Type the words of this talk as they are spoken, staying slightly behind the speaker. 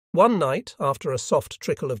One night, after a soft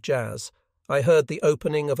trickle of jazz, I heard the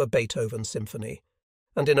opening of a Beethoven symphony,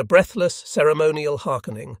 and in a breathless, ceremonial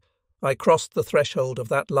hearkening, I crossed the threshold of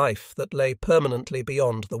that life that lay permanently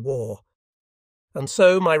beyond the war. And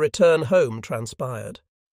so my return home transpired.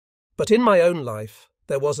 But in my own life,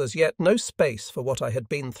 there was as yet no space for what I had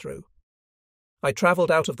been through. I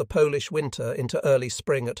travelled out of the Polish winter into early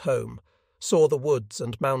spring at home, saw the woods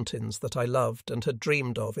and mountains that I loved and had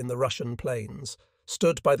dreamed of in the Russian plains,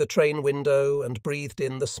 stood by the train window and breathed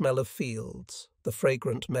in the smell of fields, the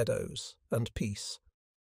fragrant meadows, and peace.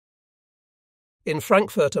 In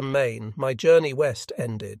Frankfurt am Main, my journey west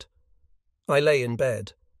ended. I lay in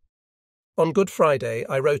bed. On Good Friday,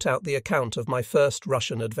 I wrote out the account of my first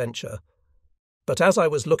Russian adventure. But as I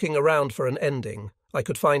was looking around for an ending, I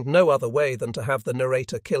could find no other way than to have the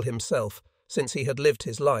narrator kill himself, since he had lived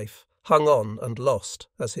his life, hung on and lost,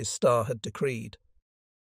 as his star had decreed.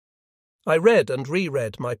 I read and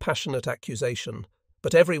reread my passionate accusation,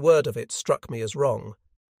 but every word of it struck me as wrong.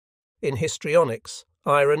 In histrionics,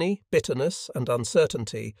 irony, bitterness, and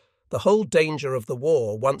uncertainty, the whole danger of the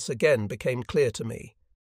war once again became clear to me.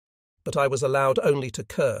 But I was allowed only to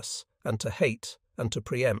curse, and to hate, and to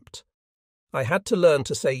preempt. I had to learn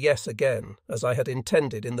to say yes again, as I had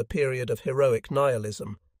intended in the period of heroic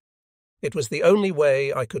nihilism. It was the only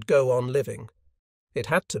way I could go on living. It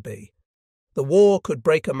had to be. The war could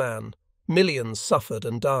break a man, millions suffered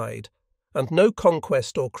and died, and no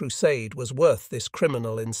conquest or crusade was worth this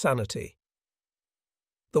criminal insanity.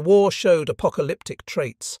 The war showed apocalyptic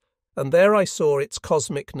traits, and there I saw its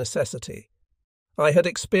cosmic necessity. I had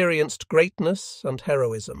experienced greatness and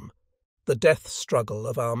heroism, the death struggle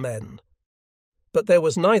of our men. But there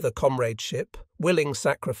was neither comradeship, willing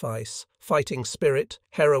sacrifice, fighting spirit,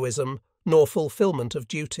 heroism, nor fulfillment of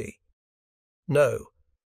duty. No,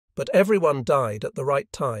 but everyone died at the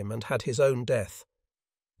right time and had his own death.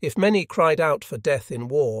 If many cried out for death in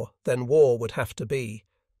war, then war would have to be.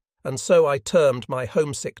 And so I termed my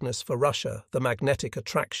homesickness for Russia the magnetic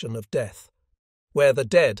attraction of death. Where the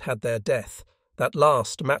dead had their death, that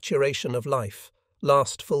last maturation of life,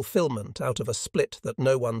 last fulfillment out of a split that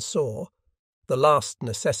no one saw, the last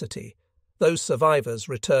necessity, those survivors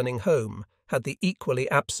returning home had the equally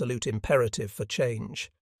absolute imperative for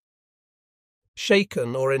change.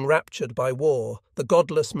 Shaken or enraptured by war, the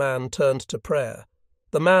godless man turned to prayer.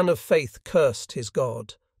 The man of faith cursed his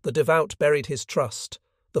God, the devout buried his trust,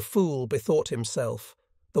 the fool bethought himself,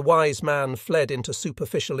 the wise man fled into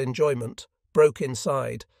superficial enjoyment, broke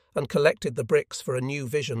inside, and collected the bricks for a new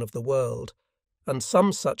vision of the world. And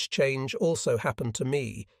some such change also happened to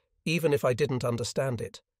me, even if I didn't understand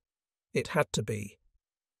it. It had to be.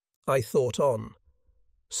 I thought on.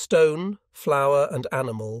 Stone, flower, and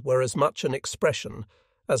animal were as much an expression,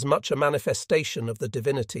 as much a manifestation of the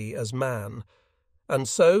divinity as man, and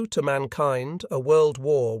so to mankind a world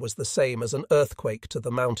war was the same as an earthquake to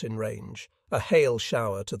the mountain range, a hail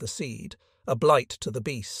shower to the seed, a blight to the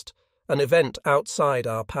beast, an event outside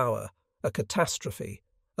our power, a catastrophe,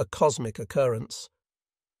 a cosmic occurrence.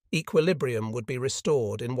 Equilibrium would be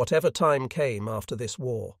restored in whatever time came after this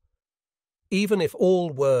war. Even if all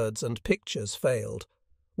words and pictures failed,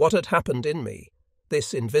 what had happened in me,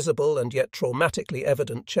 this invisible and yet traumatically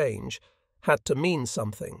evident change, had to mean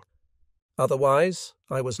something. Otherwise,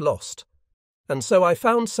 I was lost. And so I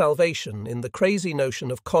found salvation in the crazy notion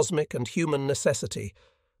of cosmic and human necessity,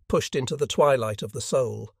 pushed into the twilight of the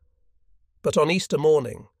soul. But on Easter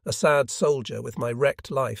morning, a sad soldier with my wrecked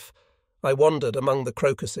life, I wandered among the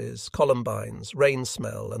crocuses, columbines, rain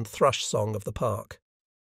smell, and thrush song of the park.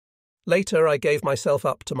 Later I gave myself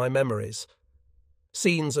up to my memories.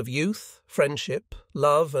 Scenes of youth, friendship,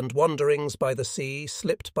 love, and wanderings by the sea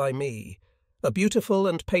slipped by me, a beautiful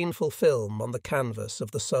and painful film on the canvas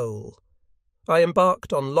of the soul. I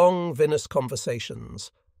embarked on long, vinous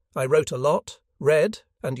conversations. I wrote a lot, read,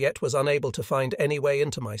 and yet was unable to find any way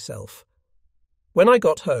into myself. When I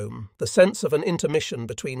got home, the sense of an intermission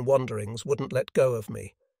between wanderings wouldn't let go of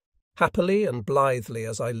me. Happily and blithely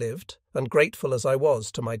as I lived, and grateful as I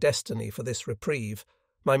was to my destiny for this reprieve,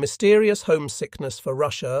 my mysterious homesickness for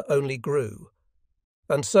Russia only grew.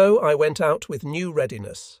 And so I went out with new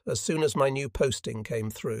readiness as soon as my new posting came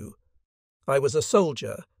through. I was a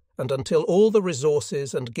soldier, and until all the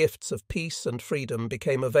resources and gifts of peace and freedom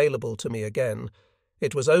became available to me again,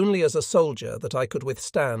 it was only as a soldier that I could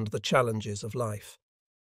withstand the challenges of life.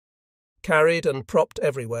 Carried and propped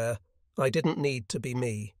everywhere, I didn't need to be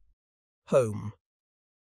me. Home.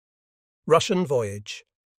 Russian voyage.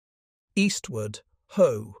 Eastward,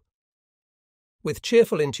 ho! With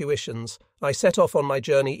cheerful intuitions, I set off on my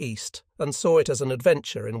journey east and saw it as an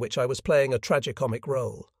adventure in which I was playing a tragicomic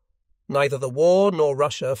role. Neither the war nor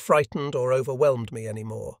Russia frightened or overwhelmed me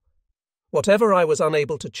anymore. Whatever I was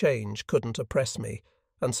unable to change couldn't oppress me,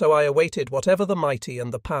 and so I awaited whatever the mighty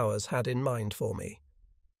and the powers had in mind for me.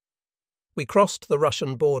 We crossed the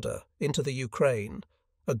Russian border into the Ukraine,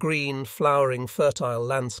 a green, flowering, fertile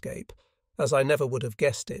landscape, as I never would have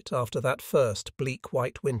guessed it after that first bleak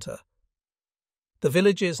white winter. The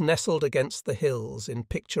villages nestled against the hills in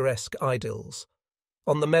picturesque idylls.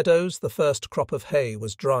 On the meadows the first crop of hay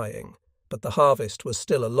was drying, but the harvest was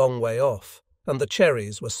still a long way off, and the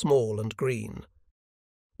cherries were small and green.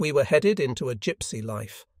 We were headed into a gypsy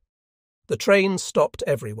life. The trains stopped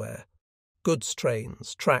everywhere. Goods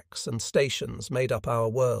trains, tracks and stations made up our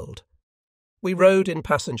world. We rode in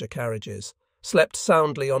passenger carriages, slept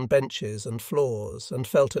soundly on benches and floors, and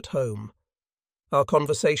felt at home. Our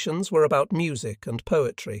conversations were about music and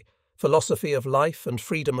poetry, philosophy of life and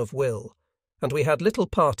freedom of will, and we had little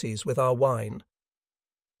parties with our wine.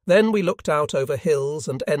 Then we looked out over hills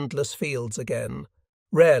and endless fields again,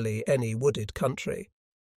 rarely any wooded country.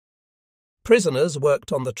 Prisoners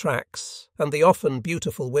worked on the tracks, and the often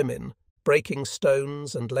beautiful women, breaking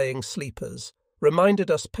stones and laying sleepers, reminded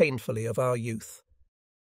us painfully of our youth.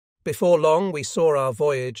 Before long we saw our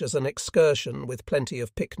voyage as an excursion with plenty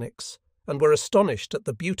of picnics, and were astonished at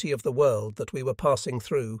the beauty of the world that we were passing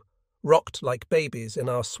through, rocked like babies in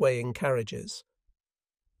our swaying carriages.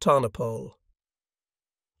 Tarnopol.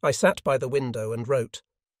 I sat by the window and wrote.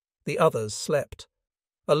 The others slept.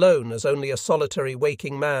 Alone as only a solitary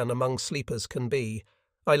waking man among sleepers can be,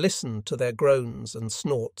 I listened to their groans and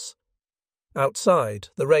snorts. Outside,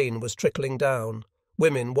 the rain was trickling down,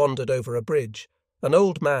 women wandered over a bridge, an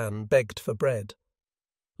old man begged for bread.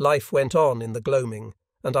 Life went on in the gloaming,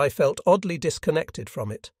 and I felt oddly disconnected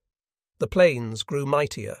from it. The plains grew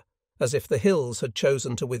mightier, as if the hills had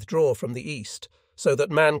chosen to withdraw from the east, so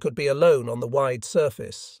that man could be alone on the wide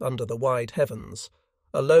surface, under the wide heavens,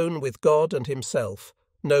 alone with God and himself,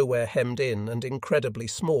 nowhere hemmed in and incredibly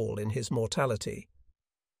small in his mortality.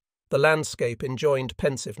 The landscape enjoined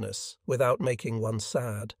pensiveness without making one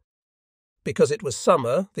sad. Because it was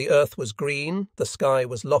summer, the earth was green, the sky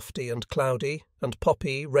was lofty and cloudy, and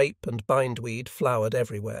poppy, rape and bindweed flowered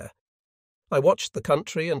everywhere. I watched the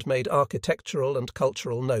country and made architectural and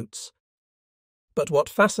cultural notes. But what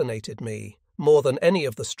fascinated me, more than any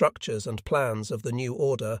of the structures and plans of the new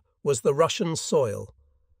order, was the Russian soil.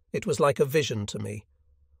 It was like a vision to me.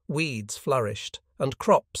 Weeds flourished, and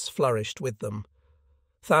crops flourished with them.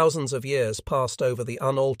 Thousands of years passed over the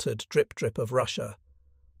unaltered drip-drip of Russia.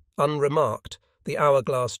 Unremarked, the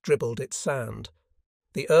hourglass dribbled its sand.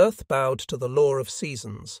 The earth bowed to the law of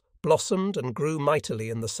seasons, blossomed and grew mightily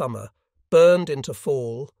in the summer, burned into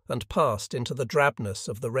fall, and passed into the drabness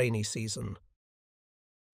of the rainy season.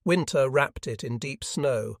 Winter wrapped it in deep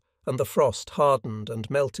snow, and the frost hardened and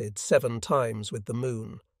melted 7 times with the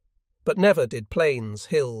moon. But never did plains,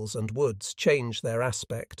 hills, and woods change their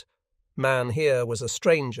aspect. Man here was a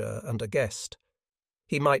stranger and a guest.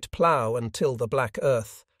 He might plough and till the black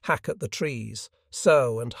earth, hack at the trees,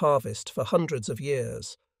 sow and harvest for hundreds of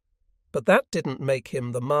years. But that didn't make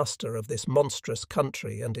him the master of this monstrous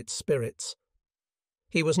country and its spirits.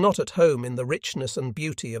 He was not at home in the richness and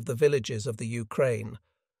beauty of the villages of the Ukraine,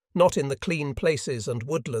 not in the clean places and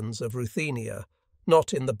woodlands of Ruthenia,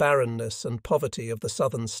 not in the barrenness and poverty of the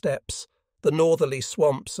southern steppes, the northerly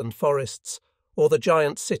swamps and forests, or the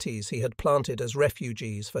giant cities he had planted as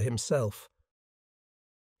refugees for himself.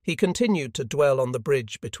 He continued to dwell on the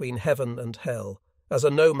bridge between heaven and hell, as a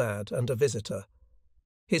nomad and a visitor.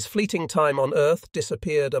 His fleeting time on earth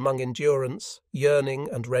disappeared among endurance, yearning,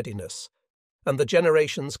 and readiness, and the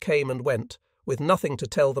generations came and went, with nothing to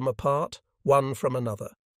tell them apart, one from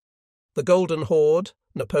another. The Golden Horde,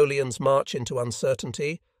 Napoleon's march into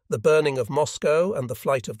uncertainty, the burning of Moscow and the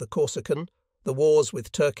flight of the Corsican, the wars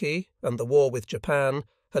with Turkey and the war with Japan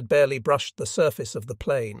had barely brushed the surface of the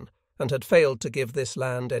plain, and had failed to give this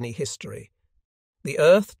land any history. The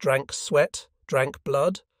earth drank sweat, drank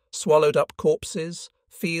blood, swallowed up corpses,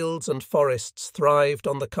 fields and forests thrived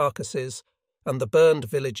on the carcasses, and the burned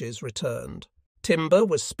villages returned. Timber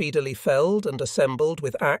was speedily felled and assembled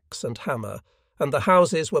with axe and hammer, and the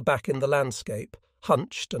houses were back in the landscape,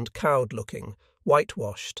 hunched and cowed-looking,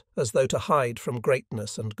 whitewashed, as though to hide from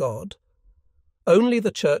greatness and God. Only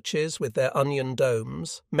the churches with their onion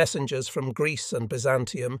domes, messengers from Greece and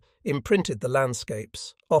Byzantium, imprinted the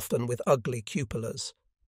landscapes, often with ugly cupolas.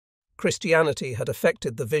 Christianity had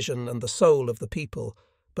affected the vision and the soul of the people,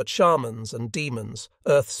 but shamans and demons,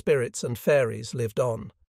 earth spirits and fairies lived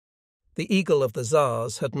on. The eagle of the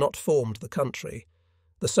Tsars had not formed the country.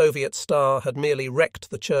 The Soviet star had merely wrecked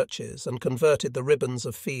the churches and converted the ribbons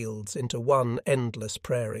of fields into one endless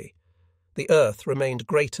prairie. The earth remained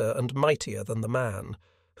greater and mightier than the man,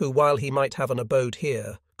 who, while he might have an abode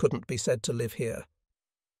here, couldn't be said to live here.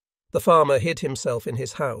 The farmer hid himself in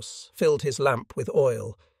his house, filled his lamp with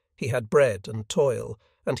oil. He had bread and toil,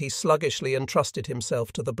 and he sluggishly entrusted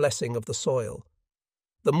himself to the blessing of the soil.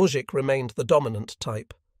 The muzhik remained the dominant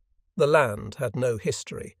type. The land had no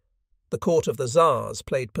history. The court of the Tsars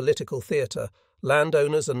played political theatre,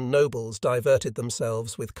 landowners and nobles diverted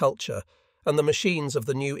themselves with culture, and the machines of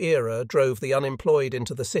the new era drove the unemployed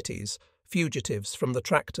into the cities, fugitives from the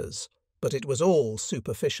tractors, but it was all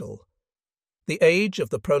superficial. The age of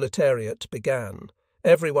the proletariat began.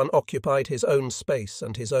 Everyone occupied his own space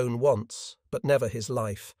and his own wants, but never his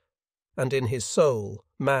life, and in his soul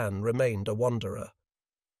man remained a wanderer.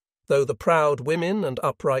 Though the proud women and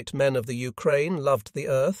upright men of the Ukraine loved the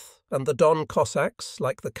earth, and the Don Cossacks,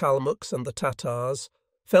 like the Kalmucks and the Tatars,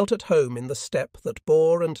 felt at home in the steppe that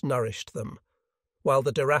bore and nourished them, while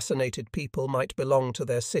the deracinated people might belong to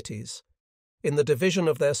their cities, in the division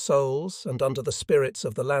of their souls and under the spirits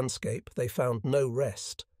of the landscape they found no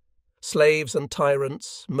rest. Slaves and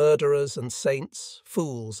tyrants, murderers and saints,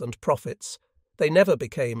 fools and prophets, they never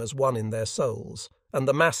became as one in their souls, and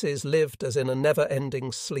the masses lived as in a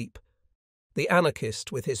never-ending sleep. The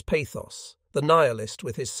anarchist with his pathos, the nihilist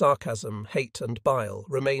with his sarcasm, hate and bile,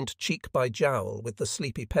 remained cheek by jowl with the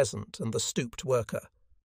sleepy peasant and the stooped worker.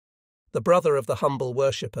 The brother of the humble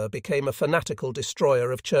worshipper became a fanatical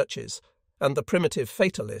destroyer of churches, and the primitive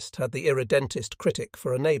fatalist had the irredentist critic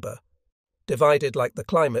for a neighbour. Divided like the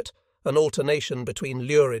climate, an alternation between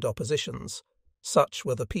lurid oppositions, such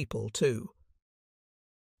were the people too.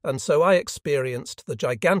 And so I experienced the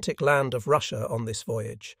gigantic land of Russia on this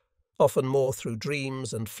voyage, often more through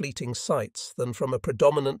dreams and fleeting sights than from a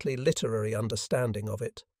predominantly literary understanding of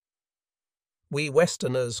it. We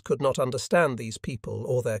Westerners could not understand these people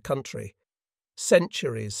or their country.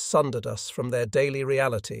 Centuries sundered us from their daily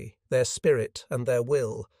reality, their spirit and their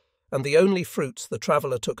will, and the only fruits the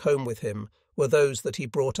traveller took home with him were those that he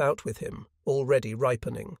brought out with him, already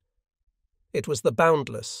ripening. It was the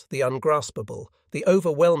boundless, the ungraspable, the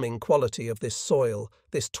overwhelming quality of this soil,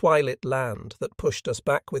 this twilit land, that pushed us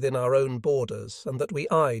back within our own borders and that we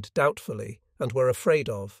eyed doubtfully and were afraid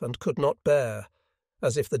of and could not bear,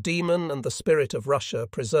 as if the demon and the spirit of Russia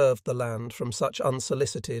preserved the land from such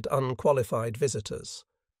unsolicited, unqualified visitors.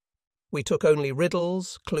 We took only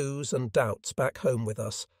riddles, clues and doubts back home with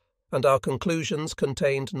us, and our conclusions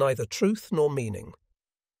contained neither truth nor meaning.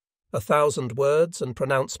 1,000 words and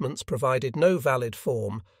pronouncements provided no valid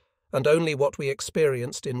form, and only what we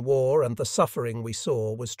experienced in war and the suffering we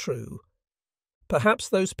saw was true. Perhaps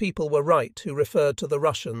those people were right who referred to the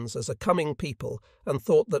Russians as a coming people and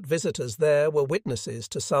thought that visitors there were witnesses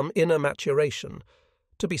to some inner maturation,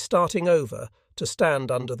 to be starting over, to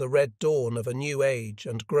stand under the red dawn of a new age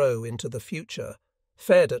and grow into the future,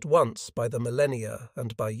 fed at once by the millennia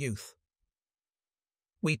and by youth.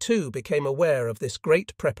 We too became aware of this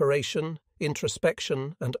great preparation,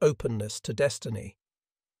 introspection, and openness to destiny.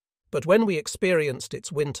 But when we experienced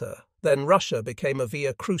its winter, then Russia became a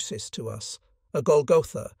via crucis to us, a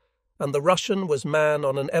Golgotha, and the Russian was man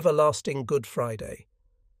on an everlasting Good Friday.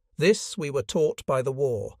 This we were taught by the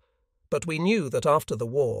war, but we knew that after the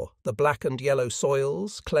war, the black and yellow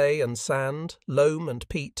soils, clay and sand, loam and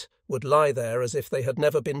peat, would lie there as if they had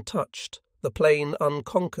never been touched, the plain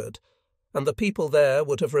unconquered, and the people there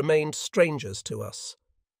would have remained strangers to us.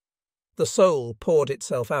 The soul poured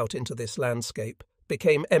itself out into this landscape,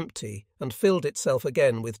 became empty, and filled itself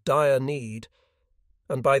again with dire need,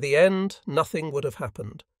 and by the end nothing would have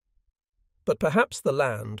happened. But perhaps the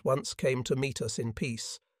land once came to meet us in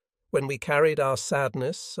peace, when we carried our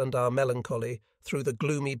sadness and our melancholy through the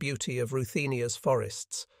gloomy beauty of Ruthenia's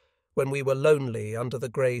forests, when we were lonely under the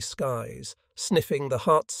grey skies, sniffing the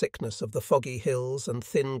heart-sickness of the foggy hills and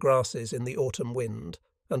thin grasses in the autumn wind,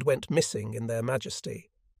 and went missing in their majesty.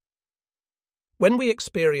 When we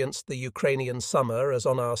experienced the Ukrainian summer as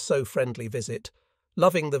on our so friendly visit,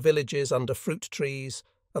 loving the villages under fruit trees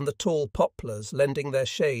and the tall poplars lending their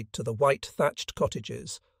shade to the white thatched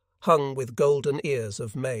cottages, hung with golden ears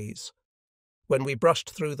of maize, when we brushed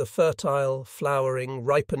through the fertile, flowering,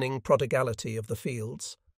 ripening prodigality of the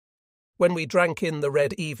fields, when we drank in the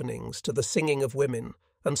red evenings to the singing of women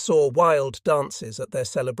and saw wild dances at their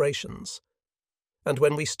celebrations, and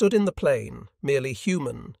when we stood in the plain, merely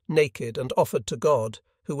human, naked, and offered to God,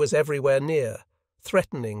 who was everywhere near,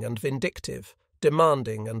 threatening and vindictive,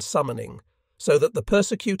 demanding and summoning, so that the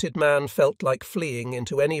persecuted man felt like fleeing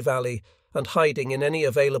into any valley and hiding in any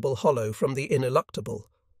available hollow from the ineluctable.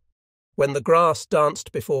 When the grass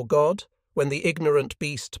danced before God, when the ignorant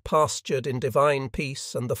beast pastured in divine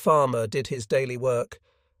peace and the farmer did his daily work,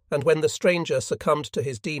 and when the stranger succumbed to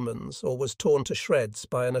his demons or was torn to shreds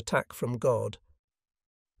by an attack from God.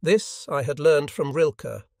 This I had learned from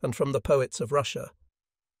Rilke and from the poets of Russia.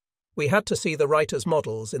 We had to see the writers'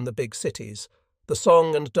 models in the big cities, the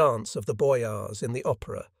song and dance of the boyars in the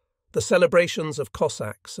opera, the celebrations of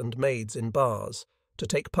Cossacks and maids in bars, to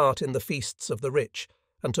take part in the feasts of the rich,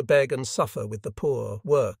 and to beg and suffer with the poor,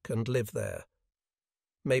 work and live there.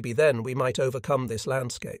 Maybe then we might overcome this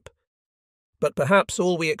landscape. But perhaps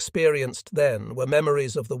all we experienced then were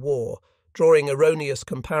memories of the war, drawing erroneous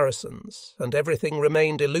comparisons, and everything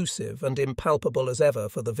remained elusive and impalpable as ever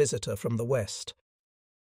for the visitor from the West.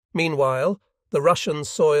 Meanwhile, the Russian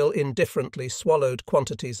soil indifferently swallowed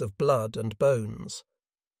quantities of blood and bones.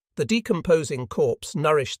 The decomposing corpse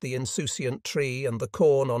nourished the insouciant tree and the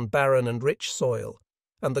corn on barren and rich soil,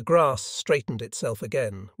 and the grass straightened itself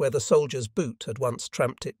again where the soldier's boot had once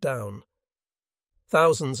tramped it down.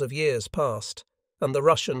 Thousands of years passed, and the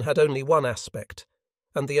Russian had only one aspect,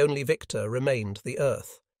 and the only victor remained the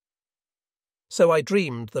earth. So I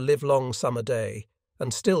dreamed the livelong summer day,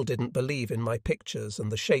 and still didn't believe in my pictures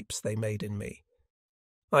and the shapes they made in me.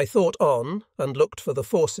 I thought on and looked for the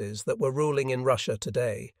forces that were ruling in Russia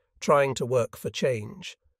today, trying to work for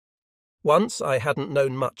change. Once I hadn't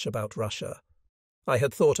known much about Russia. I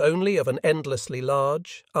had thought only of an endlessly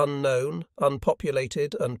large, unknown,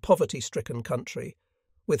 unpopulated and poverty-stricken country,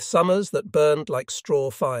 with summers that burned like straw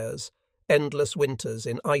fires, endless winters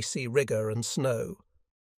in icy rigour and snow,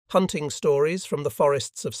 hunting stories from the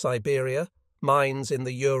forests of Siberia, mines in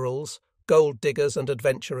the Urals, gold diggers and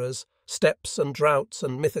adventurers, steppes and droughts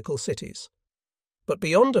and mythical cities. But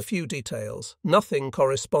beyond a few details, nothing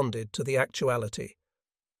corresponded to the actuality.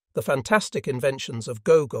 The fantastic inventions of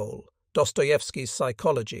Gogol, Dostoevsky's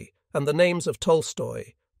psychology, and the names of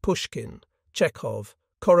Tolstoy, Pushkin, Chekhov,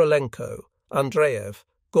 Korolenko, Andreev,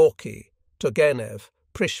 Gorky, Turgenev,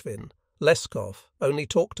 Prishvin, Leskov only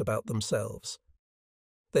talked about themselves.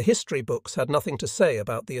 The history books had nothing to say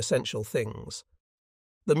about the essential things.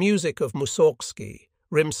 The music of Mussorgsky,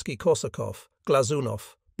 Rimsky-Korsakov,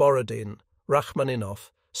 Glazunov, Borodin,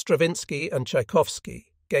 Rachmaninoff, Stravinsky and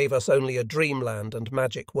Tchaikovsky gave us only a dreamland and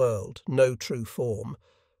magic world, no true form.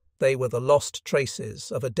 They were the lost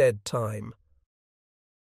traces of a dead time.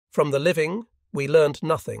 From the living, we learned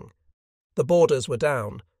nothing. The borders were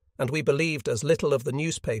down, and we believed as little of the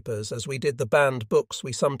newspapers as we did the banned books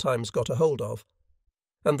we sometimes got a hold of.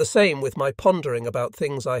 And the same with my pondering about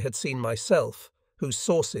things I had seen myself, whose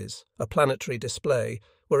sources, a planetary display,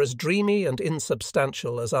 were as dreamy and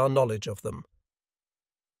insubstantial as our knowledge of them.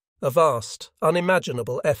 A vast,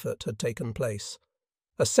 unimaginable effort had taken place.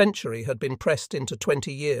 A century had been pressed into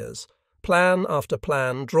 20 years, plan after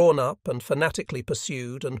plan drawn up and fanatically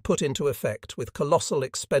pursued and put into effect with colossal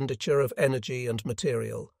expenditure of energy and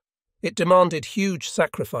material. It demanded huge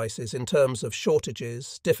sacrifices in terms of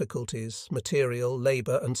shortages, difficulties, material,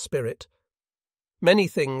 labour and spirit. Many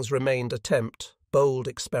things remained attempt, bold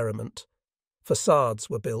experiment. Facades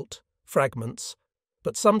were built, fragments,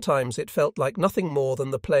 but sometimes it felt like nothing more than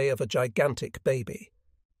the play of a gigantic baby.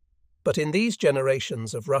 But in these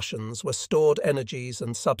generations of Russians were stored energies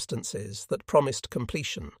and substances that promised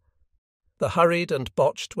completion. The hurried and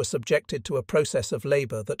botched were subjected to a process of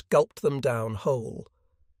labour that gulped them down whole.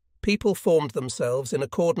 People formed themselves in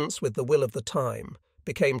accordance with the will of the time,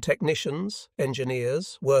 became technicians,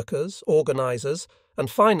 engineers, workers, organisers, and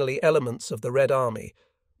finally elements of the Red Army,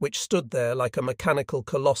 which stood there like a mechanical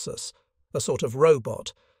colossus, a sort of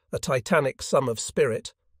robot, a titanic sum of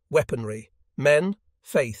spirit, weaponry, men,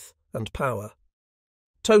 faith, and power.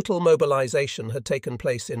 Total mobilization had taken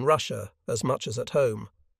place in Russia as much as at home.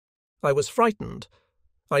 I was frightened.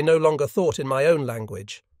 I no longer thought in my own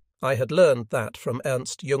language. I had learned that from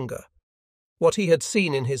Ernst Junger. What he had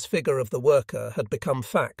seen in his figure of the worker had become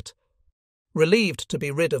fact. Relieved to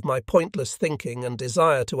be rid of my pointless thinking and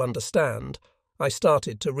desire to understand, I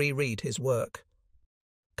started to reread his work.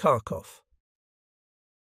 Kharkov.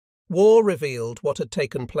 War revealed what had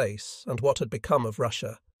taken place and what had become of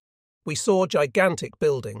Russia. We saw gigantic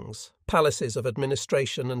buildings, palaces of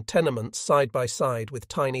administration and tenements side by side with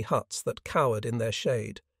tiny huts that cowered in their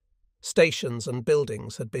shade. Stations and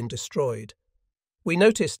buildings had been destroyed. We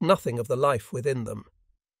noticed nothing of the life within them.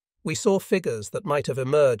 We saw figures that might have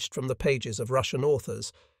emerged from the pages of Russian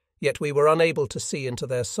authors, yet we were unable to see into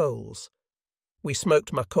their souls. We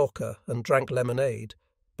smoked makhorka and drank lemonade,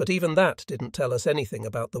 but even that didn't tell us anything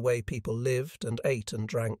about the way people lived and ate and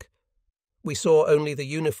drank. We saw only the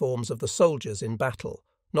uniforms of the soldiers in battle,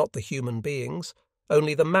 not the human beings,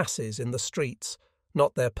 only the masses in the streets,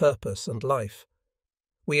 not their purpose and life.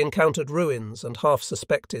 We encountered ruins and half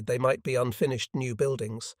suspected they might be unfinished new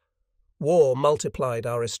buildings. War multiplied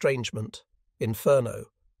our estrangement.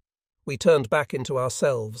 Inferno. We turned back into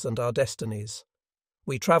ourselves and our destinies.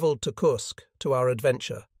 We travelled to Kursk, to our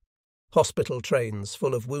adventure. Hospital trains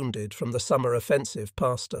full of wounded from the summer offensive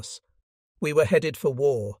passed us. We were headed for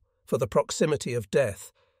war, for the proximity of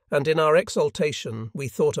death, and in our exaltation we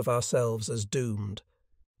thought of ourselves as doomed.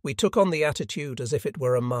 We took on the attitude as if it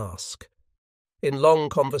were a mask. In long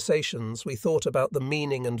conversations we thought about the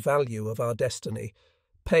meaning and value of our destiny.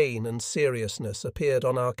 Pain and seriousness appeared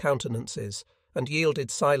on our countenances and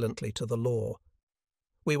yielded silently to the law.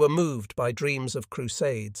 We were moved by dreams of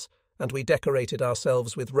crusades, and we decorated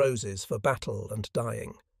ourselves with roses for battle and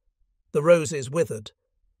dying. The roses withered.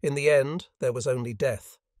 In the end, there was only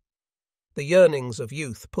death. The yearnings of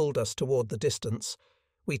youth pulled us toward the distance.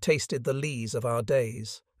 We tasted the lees of our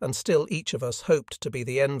days, and still each of us hoped to be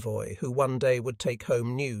the envoy who one day would take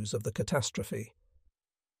home news of the catastrophe.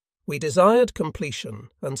 We desired completion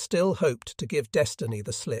and still hoped to give destiny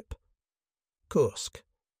the slip. Kursk.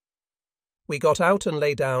 We got out and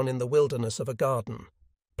lay down in the wilderness of a garden.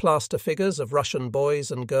 Plaster figures of Russian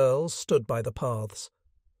boys and girls stood by the paths.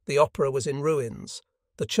 The opera was in ruins.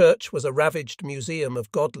 The church was a ravaged museum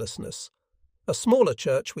of godlessness. A smaller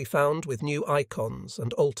church we found with new icons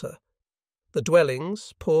and altar. The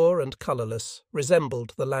dwellings, poor and colourless,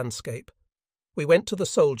 resembled the landscape. We went to the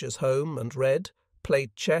soldiers' home and read,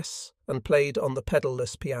 played chess, and played on the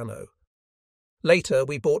pedal-less piano. Later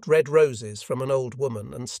we bought red roses from an old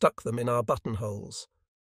woman and stuck them in our buttonholes.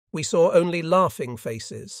 We saw only laughing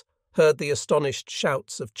faces, heard the astonished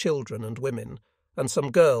shouts of children and women, and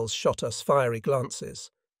some girls shot us fiery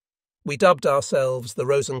glances. We dubbed ourselves the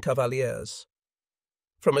Rosenkavaliers.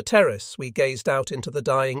 From a terrace we gazed out into the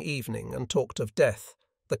dying evening and talked of death,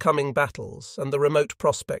 the coming battles, and the remote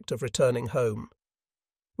prospect of returning home.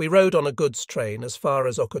 We rode on a goods train as far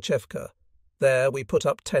as Okochevka. There we put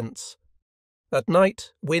up tents. At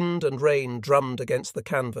night, wind and rain drummed against the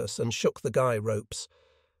canvas and shook the guy ropes.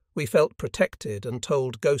 We felt protected and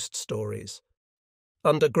told ghost stories.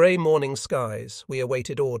 Under grey morning skies, we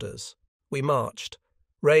awaited orders. We marched.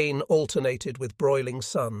 Rain alternated with broiling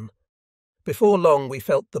sun. Before long we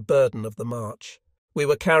felt the burden of the march. We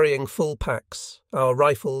were carrying full packs, our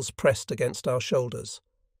rifles pressed against our shoulders.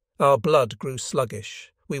 Our blood grew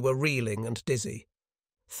sluggish. We were reeling and dizzy.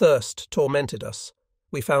 Thirst tormented us.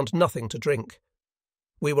 We found nothing to drink.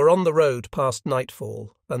 We were on the road past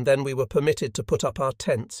nightfall, and then we were permitted to put up our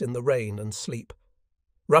tents in the rain and sleep.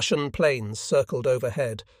 Russian planes circled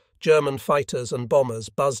overhead. German fighters and bombers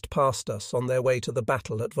buzzed past us on their way to the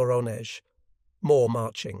battle at Voronezh. More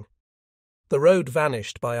marching. The road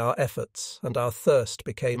vanished by our efforts, and our thirst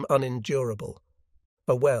became unendurable.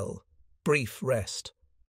 A well, brief rest.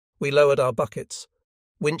 We lowered our buckets.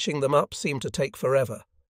 Winching them up seemed to take forever.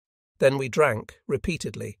 Then we drank,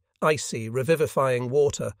 repeatedly, icy, revivifying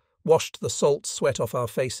water, washed the salt sweat off our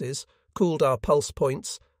faces, cooled our pulse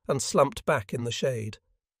points, and slumped back in the shade.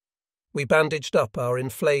 We bandaged up our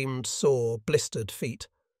inflamed, sore, blistered feet.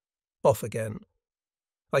 Off again.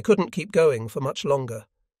 I couldn't keep going for much longer.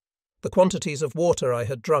 The quantities of water I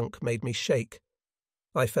had drunk made me shake.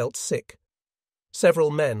 I felt sick.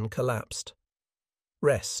 Several men collapsed.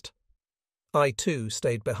 Rest. I too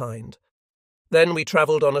stayed behind. Then we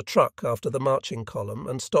travelled on a truck after the marching column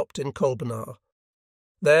and stopped in Kolbnar.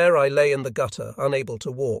 There I lay in the gutter, unable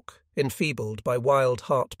to walk, enfeebled by wild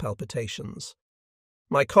heart palpitations.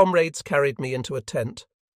 My comrades carried me into a tent.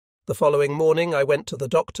 The following morning I went to the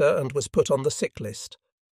doctor and was put on the sick list.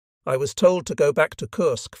 I was told to go back to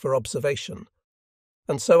Kursk for observation.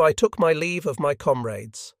 And so I took my leave of my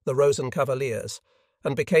comrades, the Rosenkavaliers,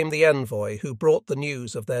 and became the envoy who brought the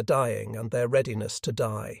news of their dying and their readiness to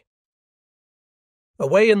die.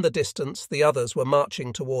 Away in the distance the others were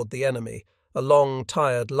marching toward the enemy, a long,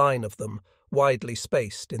 tired line of them, widely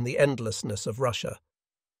spaced in the endlessness of Russia.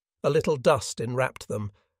 A little dust enwrapped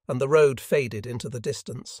them, and the road faded into the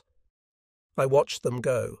distance. I watched them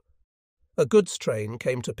go. A goods train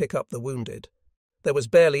came to pick up the wounded. There was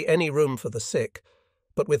barely any room for the sick,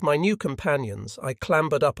 but with my new companions I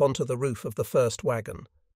clambered up onto the roof of the first wagon.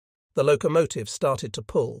 The locomotive started to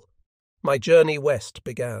pull. My journey west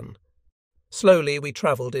began. Slowly we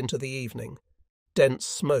travelled into the evening. Dense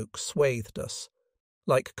smoke swathed us.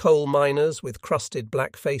 Like coal miners with crusted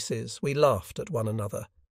black faces, we laughed at one another.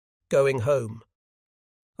 Going home.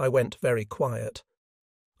 I went very quiet.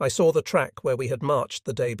 I saw the track where we had marched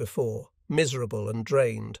the day before, miserable and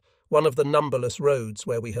drained, one of the numberless roads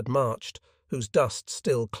where we had marched, whose dust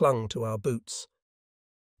still clung to our boots.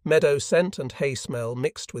 Meadow scent and hay smell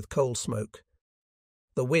mixed with coal smoke.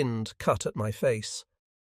 The wind cut at my face.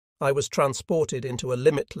 I was transported into a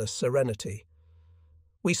limitless serenity.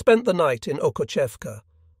 We spent the night in Okochevka.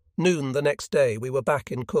 Noon the next day we were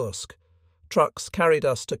back in Kursk. Trucks carried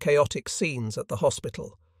us to chaotic scenes at the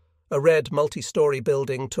hospital. A red multi-story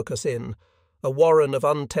building took us in, a warren of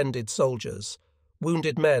untended soldiers,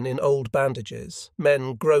 wounded men in old bandages,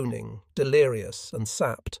 men groaning, delirious and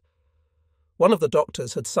sapped. One of the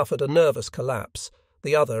doctors had suffered a nervous collapse,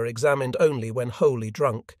 the other examined only when wholly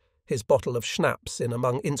drunk, his bottle of schnapps in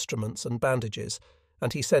among instruments and bandages,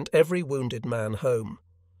 and he sent every wounded man home.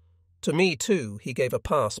 To me, too, he gave a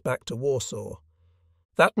pass back to Warsaw.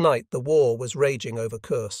 That night the war was raging over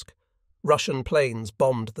Kursk. Russian planes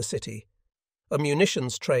bombed the city. A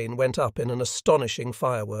munitions train went up in an astonishing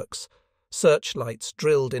fireworks. Searchlights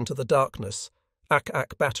drilled into the darkness,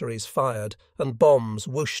 Ak-Ak batteries fired, and bombs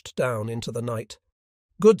whooshed down into the night.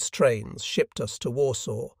 Goods trains shipped us to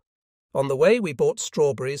Warsaw. On the way we bought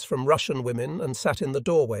strawberries from Russian women and sat in the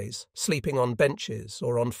doorways, sleeping on benches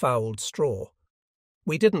or on fouled straw.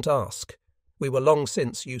 We didn't ask. We were long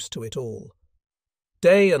since used to it all.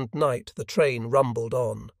 Day and night the train rumbled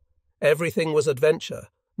on. Everything was adventure,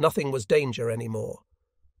 nothing was danger anymore.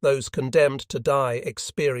 Those condemned to die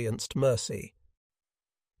experienced mercy.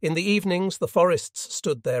 In the evenings the forests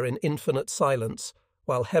stood there in infinite silence,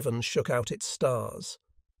 while heaven shook out its stars.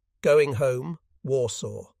 Going home,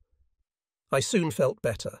 Warsaw. I soon felt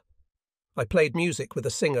better. I played music with a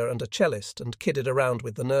singer and a cellist and kidded around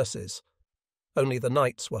with the nurses. Only the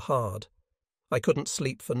nights were hard. I couldn't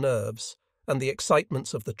sleep for nerves, and the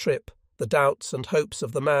excitements of the trip, the doubts and hopes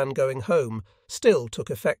of the man going home, still took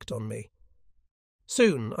effect on me.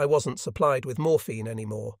 Soon I wasn't supplied with morphine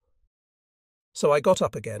anymore. So I got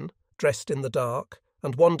up again, dressed in the dark,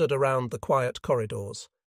 and wandered around the quiet corridors.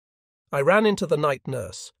 I ran into the night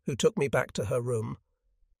nurse, who took me back to her room.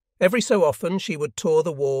 Every so often she would tour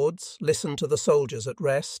the wards, listen to the soldiers at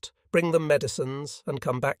rest, bring them medicines, and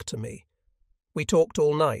come back to me. We talked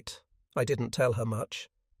all night. I didn't tell her much.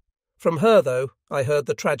 From her, though, I heard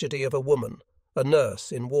the tragedy of a woman, a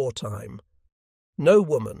nurse in wartime. No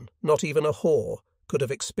woman, not even a whore, could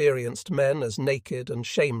have experienced men as naked and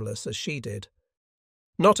shameless as she did.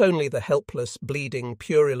 Not only the helpless, bleeding,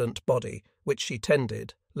 purulent body, which she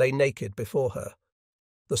tended, lay naked before her.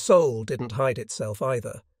 The soul didn't hide itself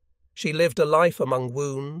either. She lived a life among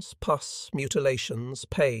wounds, pus, mutilations,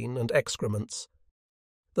 pain, and excrements.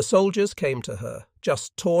 The soldiers came to her,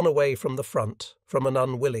 just torn away from the front, from an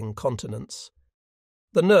unwilling continence.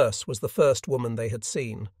 The nurse was the first woman they had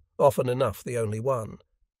seen, often enough the only one.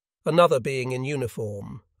 Another being in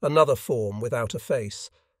uniform, another form without a face,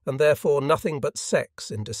 and therefore nothing but sex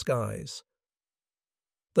in disguise.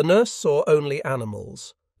 The nurse saw only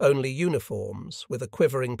animals, only uniforms with a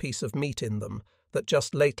quivering piece of meat in them that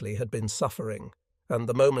just lately had been suffering, and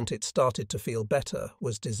the moment it started to feel better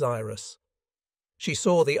was desirous. She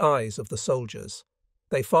saw the eyes of the soldiers.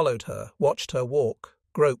 They followed her, watched her walk,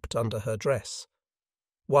 groped under her dress.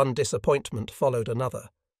 One disappointment followed another.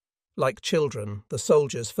 Like children, the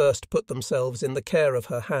soldiers first put themselves in the care of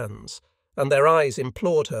her hands, and their eyes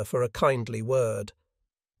implored her for a kindly word.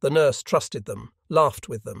 The nurse trusted them, laughed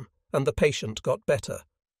with them, and the patient got better.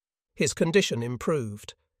 His condition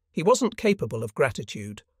improved. He wasn't capable of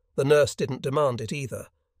gratitude. The nurse didn't demand it either.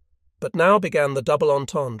 But now began the double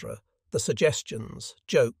entendre, the suggestions,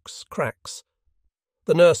 jokes, cracks.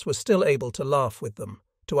 The nurse was still able to laugh with them,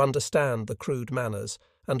 to understand the crude manners,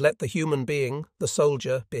 and let the human being, the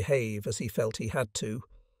soldier, behave as he felt he had to.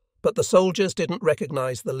 But the soldiers didn't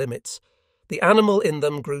recognize the limits. The animal in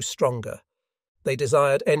them grew stronger. They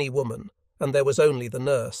desired any woman, and there was only the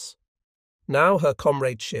nurse. Now her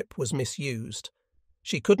comradeship was misused.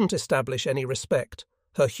 She couldn't establish any respect.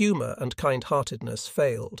 Her humour and kind-heartedness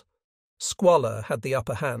failed. Squalor had the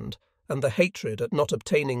upper hand, and the hatred at not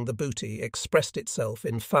obtaining the booty expressed itself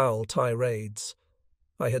in foul tirades.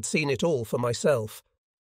 I had seen it all for myself.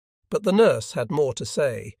 But the nurse had more to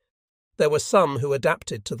say. There were some who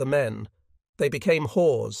adapted to the men. They became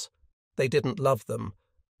whores. They didn't love them,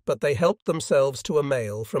 but they helped themselves to a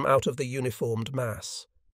male from out of the uniformed mass.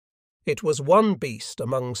 It was one beast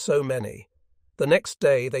among so many. The next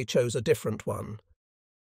day they chose a different one.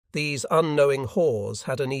 These unknowing whores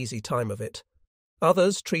had an easy time of it.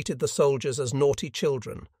 Others treated the soldiers as naughty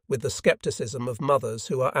children, with the scepticism of mothers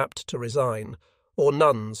who are apt to resign, or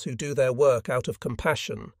nuns who do their work out of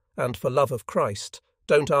compassion and for love of Christ,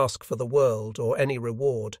 don't ask for the world or any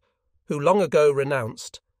reward, who long ago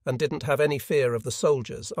renounced and didn't have any fear of the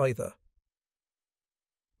soldiers either.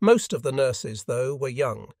 Most of the nurses, though, were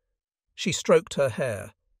young. She stroked her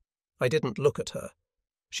hair. I didn't look at her.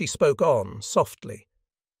 She spoke on, softly.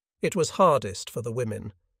 It was hardest for the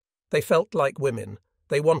women. They felt like women.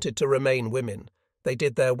 They wanted to remain women. They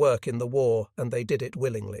did their work in the war, and they did it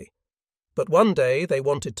willingly. But one day they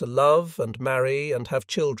wanted to love and marry and have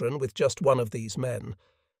children with just one of these men,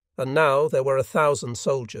 and now there were 1,000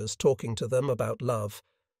 soldiers talking to them about love,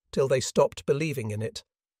 till they stopped believing in it.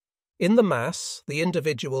 In the mass, the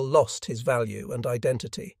individual lost his value and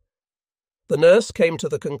identity. The nurse came to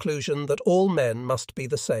the conclusion that all men must be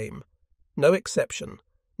the same. No exception.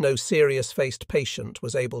 No serious-faced patient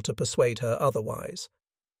was able to persuade her otherwise.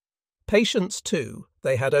 Patients, too,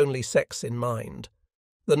 they had only sex in mind.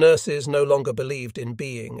 The nurses no longer believed in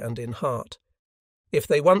being and in heart. If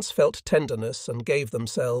they once felt tenderness and gave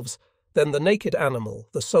themselves, then the naked animal,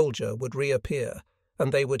 the soldier, would reappear,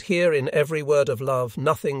 and they would hear in every word of love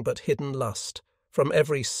nothing but hidden lust, from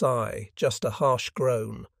every sigh just a harsh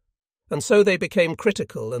groan. And so they became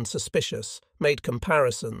critical and suspicious, made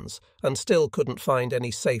comparisons, and still couldn't find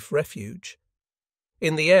any safe refuge.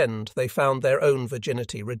 In the end, they found their own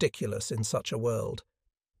virginity ridiculous in such a world.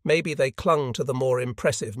 Maybe they clung to the more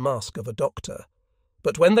impressive mask of a doctor.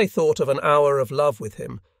 But when they thought of an hour of love with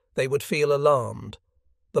him, they would feel alarmed.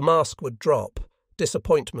 The mask would drop,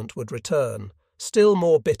 disappointment would return, still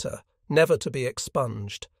more bitter, never to be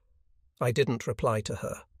expunged. I didn't reply to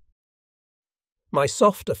her. My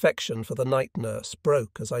soft affection for the night nurse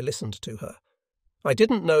broke as I listened to her. I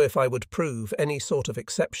didn't know if I would prove any sort of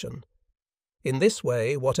exception. In this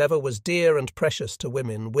way, whatever was dear and precious to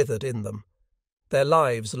women withered in them. Their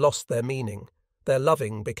lives lost their meaning, their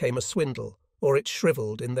loving became a swindle, or it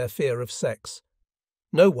shriveled in their fear of sex.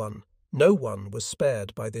 No one was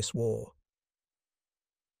spared by this war.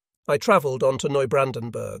 I travelled on to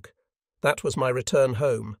Neubrandenburg. That was my return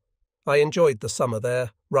home. I enjoyed the summer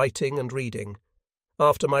there, writing and reading.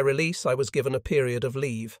 After my release, I was given a period of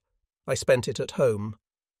leave. I spent it at home.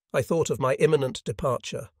 I thought of my imminent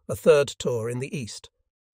departure, a third tour in the East.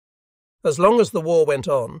 As long as the war went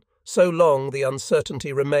on, so long the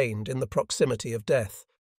uncertainty remained in the proximity of death.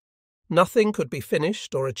 Nothing could be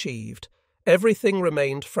finished or achieved. Everything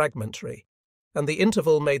remained fragmentary, and the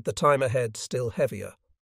interval made the time ahead still heavier.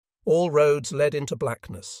 All roads led into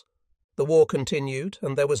blackness. The war continued,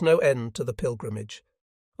 and there was no end to the pilgrimage.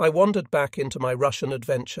 I wandered back into my Russian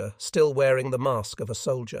adventure, still wearing the mask of a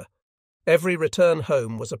soldier. Every return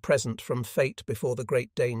home was a present from fate before the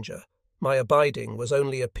great danger. My abiding was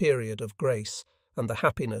only a period of grace, and the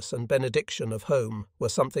happiness and benediction of home were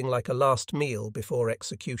something like a last meal before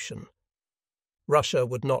execution. Russia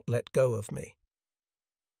would not let go of me.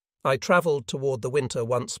 I travelled toward the winter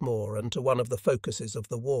once more and to one of the focuses of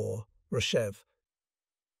the war, Rshev.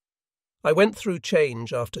 I went through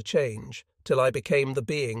change after change, till I became the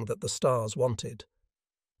being that the stars wanted.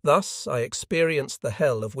 Thus I experienced the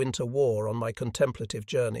hell of winter war on my contemplative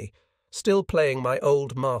journey, still playing my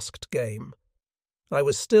old masked game. I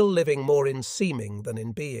was still living more in seeming than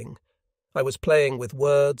in being. I was playing with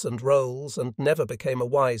words and roles, and never became a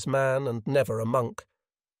wise man and never a monk.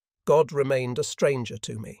 God remained a stranger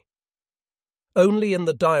to me. Only in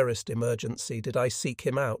the direst emergency did I seek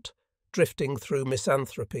him out, drifting through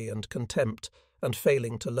misanthropy and contempt, and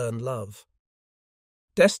failing to learn love.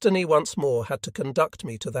 Destiny once more had to conduct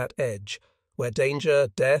me to that edge, where danger,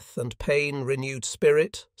 death, and pain renewed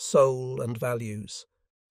spirit, soul, and values.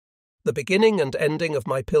 The beginning and ending of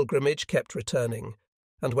my pilgrimage kept returning,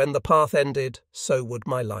 and when the path ended, so would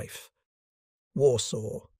my life.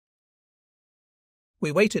 Warsaw.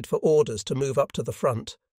 We waited for orders to move up to the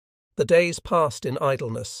front. The days passed in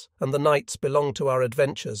idleness, and the nights belonged to our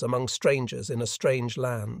adventures among strangers in a strange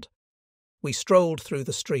land. We strolled through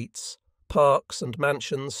the streets. Parks and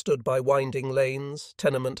mansions stood by winding lanes,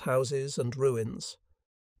 tenement houses and ruins.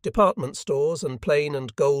 Department stores and plain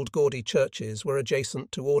and gold-gaudy churches were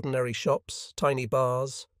adjacent to ordinary shops, tiny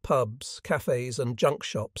bars, pubs, cafes and junk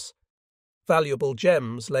shops. Valuable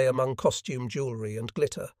gems lay among costume jewellery and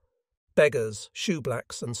glitter. Beggars,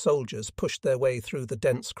 shoeblacks and soldiers pushed their way through the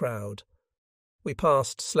dense crowd. We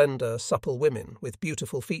passed slender, supple women with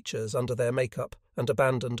beautiful features under their makeup and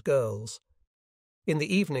abandoned girls. In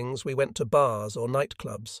the evenings we went to bars or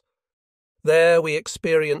nightclubs. There we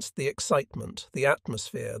experienced the excitement, the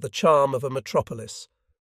atmosphere, the charm of a metropolis.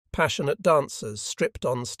 Passionate dancers stripped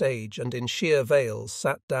on stage and in sheer veils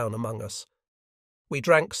sat down among us. We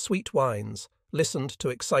drank sweet wines, listened to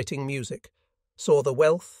exciting music, saw the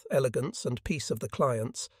wealth, elegance and peace of the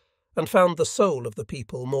clients, and found the soul of the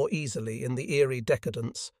people more easily in the eerie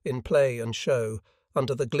decadence, in play and show,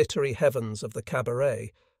 under the glittery heavens of the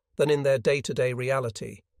cabaret, than in their day-to-day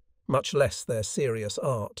reality, much less their serious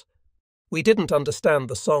art. We didn't understand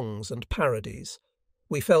the songs and parodies.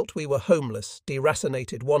 We felt we were homeless,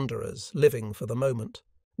 deracinated wanderers living for the moment.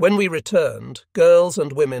 When we returned, girls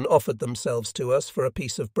and women offered themselves to us for a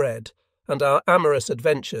piece of bread, and our amorous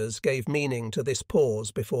adventures gave meaning to this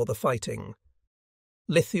pause before the fighting.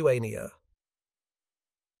 Lithuania.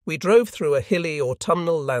 We drove through a hilly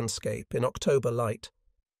autumnal landscape in October light.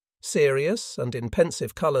 Serious and in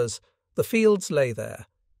pensive colours, the fields lay there,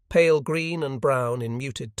 pale green and brown in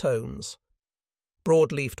muted tones.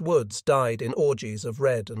 Broad-leafed woods died in orgies of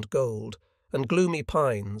red and gold, and gloomy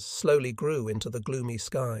pines slowly grew into the gloomy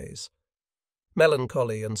skies.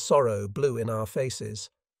 Melancholy and sorrow blew in our faces.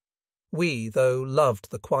 We, though,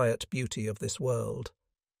 loved the quiet beauty of this world.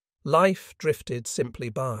 Life drifted simply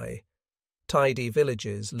by. Tidy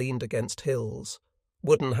villages leaned against hills,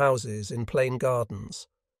 wooden houses in plain gardens.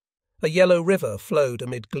 A yellow river flowed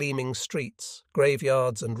amid gleaming streets,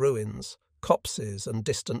 graveyards and ruins, copses and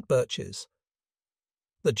distant birches.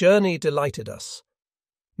 The journey delighted us.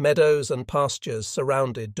 Meadows and pastures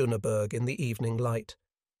surrounded Dunneberg in the evening light.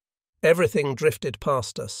 Everything drifted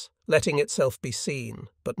past us, letting itself be seen,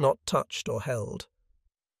 but not touched or held.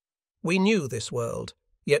 We knew this world,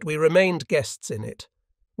 yet we remained guests in it.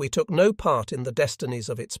 We took no part in the destinies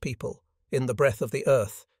of its people, in the breath of the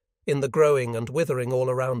earth, in the growing and withering all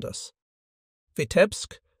around us.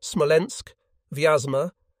 Vitebsk, Smolensk,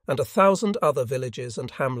 Vyazma, and 1,000 other villages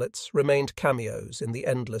and hamlets remained cameos in the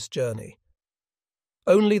endless journey.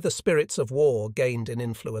 Only the spirits of war gained in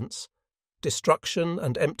influence. Destruction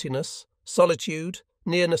and emptiness, solitude,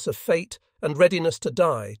 nearness of fate, and readiness to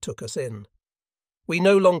die took us in. We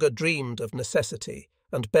no longer dreamed of necessity,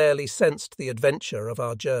 and barely sensed the adventure of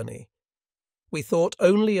our journey. We thought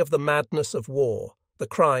only of the madness of war, the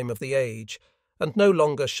crime of the age, and no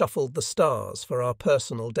longer shuffled the stars for our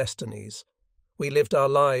personal destinies. We lived our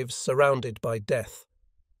lives surrounded by death.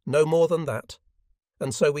 No more than that.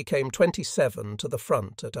 And so we came 27 to the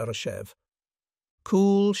front at Arashev.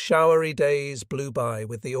 Cool, showery days blew by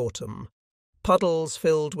with the autumn. Puddles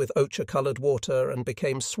filled with ochre-coloured water and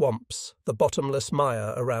became swamps, the bottomless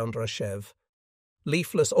mire around Rashev.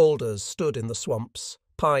 Leafless alders stood in the swamps,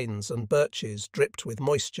 pines and birches dripped with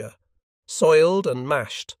moisture. Soiled and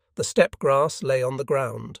mashed, the steppe grass lay on the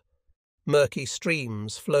ground. Murky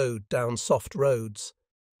streams flowed down soft roads.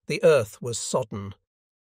 The earth was sodden.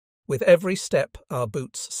 With every step our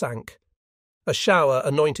boots sank. A shower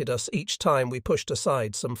anointed us each time we pushed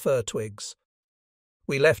aside some fir twigs.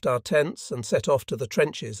 We left our tents and set off to the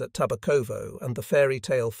trenches at Tabakovo and the fairy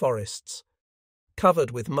tale forests.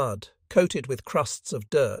 Covered with mud, coated with crusts of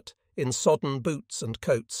dirt, in sodden boots and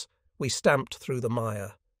coats, we stamped through the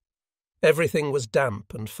mire. Everything was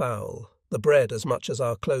damp and foul, the bread as much as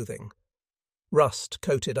our clothing. Rust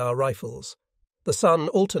coated our rifles. The sun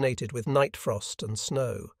alternated with night frost and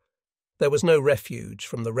snow. There was no refuge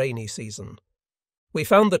from the rainy season. We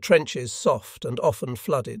found the trenches soft and often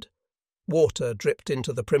flooded. Water dripped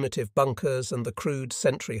into the primitive bunkers and the crude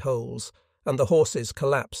sentry holes, and the horses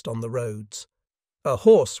collapsed on the roads. A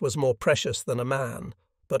horse was more precious than a man,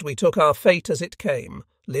 but we took our fate as it came,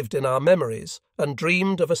 lived in our memories, and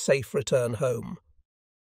dreamed of a safe return home.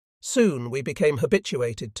 Soon we became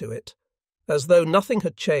habituated to it, as though nothing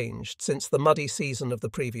had changed since the muddy season of the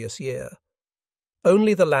previous year.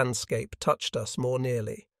 Only the landscape touched us more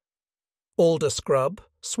nearly. Alder scrub,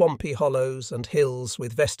 swampy hollows, and hills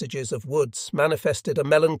with vestiges of woods manifested a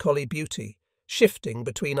melancholy beauty, shifting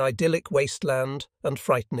between idyllic wasteland and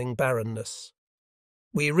frightening barrenness.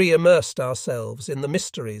 We re-immersed ourselves in the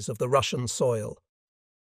mysteries of the Russian soil.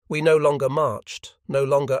 We no longer marched, no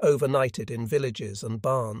longer overnighted in villages and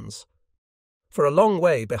barns. For a long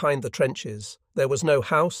way behind the trenches, there was no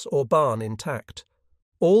house or barn intact.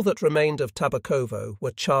 All that remained of Tabakovo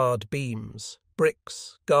were charred beams,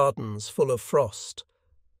 bricks, gardens full of frost,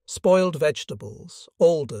 spoiled vegetables,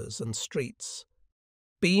 alders and streets.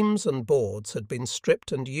 Beams and boards had been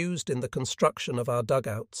stripped and used in the construction of our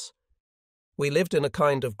dugouts. We lived in a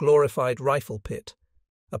kind of glorified rifle pit.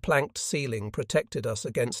 A planked ceiling protected us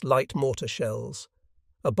against light mortar shells.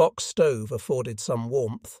 A box stove afforded some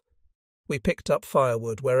warmth. We picked up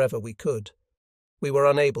firewood wherever we could. We were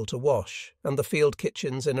unable to wash, and the field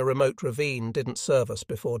kitchens in a remote ravine didn't serve us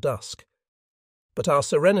before dusk. But our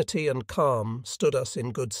serenity and calm stood us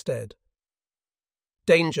in good stead.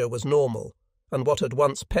 Danger was normal, and what had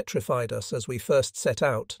once petrified us as we first set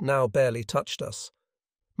out now barely touched us.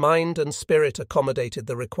 Mind and spirit accommodated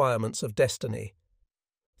the requirements of destiny.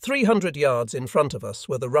 300 yards in front of us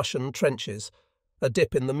were the Russian trenches, a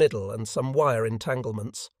dip in the middle and some wire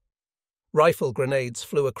entanglements. Rifle grenades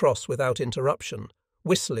flew across without interruption,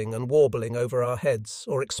 whistling and warbling over our heads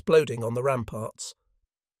or exploding on the ramparts.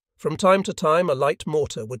 From time to time a light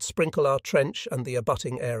mortar would sprinkle our trench and the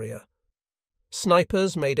abutting area.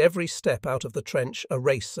 Snipers made every step out of the trench a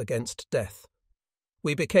race against death.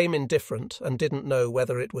 We became indifferent and didn't know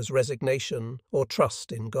whether it was resignation or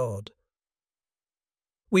trust in God.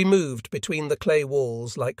 We moved between the clay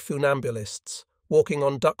walls like funambulists, walking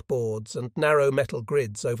on duckboards and narrow metal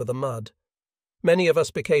grids over the mud. Many of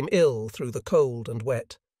us became ill through the cold and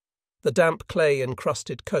wet. The damp clay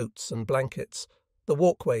encrusted coats and blankets. The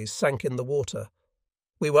walkways sank in the water.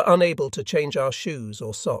 We were unable to change our shoes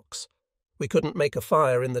or socks. We couldn't make a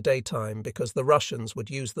fire in the daytime because the Russians would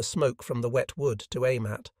use the smoke from the wet wood to aim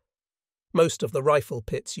at. Most of the rifle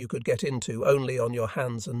pits you could get into only on your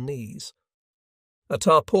hands and knees. A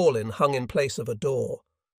tarpaulin hung in place of a door.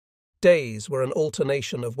 Days were an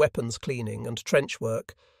alternation of weapons cleaning and trench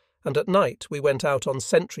work, and at night we went out on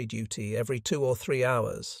sentry duty every 2 or 3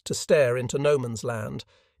 hours to stare into no man's land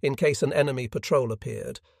in case an enemy patrol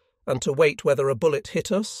appeared, and to wait whether a bullet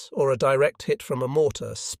hit us or a direct hit from a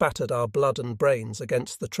mortar spattered our blood and brains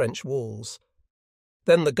against the trench walls.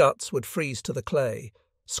 Then the guts would freeze to the clay,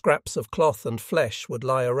 scraps of cloth and flesh would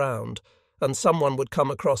lie around, and someone would come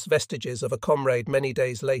across vestiges of a comrade many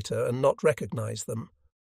days later and not recognize them.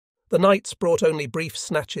 The nights brought only brief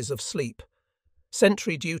snatches of sleep.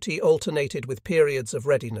 Sentry duty alternated with periods of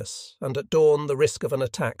readiness, and at dawn the risk of an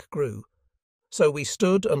attack grew. So we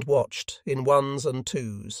stood and watched, in ones and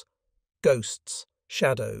twos. Ghosts,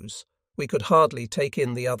 shadows. We could hardly take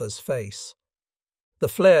in the other's face. The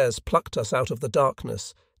flares plucked us out of the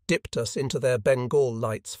darkness, dipped us into their Bengal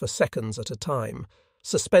lights for seconds at a time,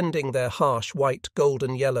 suspending their harsh white,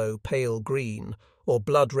 golden yellow, pale green, or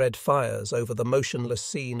blood-red fires over the motionless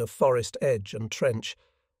scene of forest edge and trench,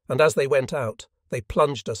 and as they went out, they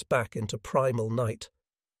plunged us back into primal night.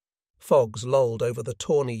 Fogs lolled over the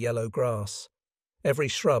tawny yellow grass. Every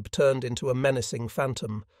shrub turned into a menacing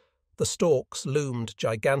phantom. The stalks loomed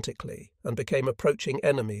gigantically and became approaching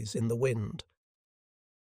enemies in the wind.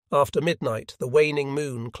 After midnight, the waning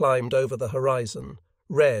moon climbed over the horizon,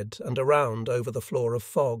 red and around over the floor of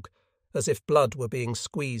fog, as if blood were being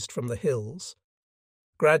squeezed from the hills.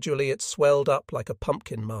 Gradually it swelled up like a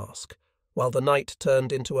pumpkin mask, while the night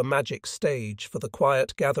turned into a magic stage for the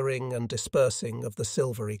quiet gathering and dispersing of the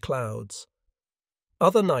silvery clouds.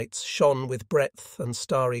 Other nights shone with breadth and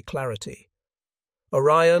starry clarity.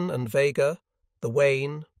 Orion and Vega, the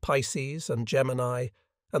Wain, Pisces and Gemini,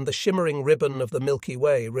 and the shimmering ribbon of the Milky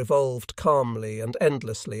Way revolved calmly and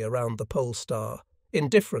endlessly around the pole star,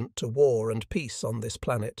 indifferent to war and peace on this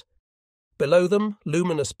planet. Below them,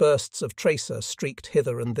 luminous bursts of tracer streaked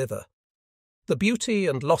hither and thither. The beauty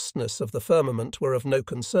and lostness of the firmament were of no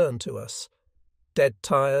concern to us.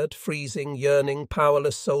 Dead-tired, freezing, yearning,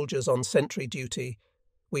 powerless soldiers on sentry duty,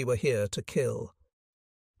 we were here to kill.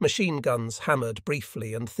 Machine guns hammered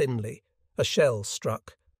briefly and thinly. A shell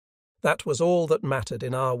struck. That was all that mattered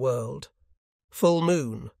in our world. Full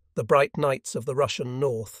moon, the bright nights of the Russian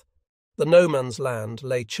north. The no-man's land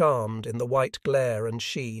lay charmed in the white glare and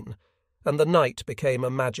sheen, and the night became a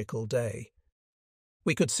magical day.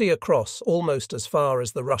 We could see across almost as far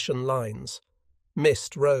as the Russian lines.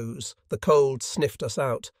 Mist rose, the cold sniffed us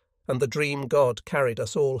out, and the dream god carried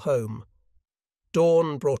us all home.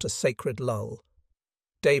 Dawn brought a sacred lull.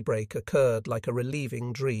 Daybreak occurred like a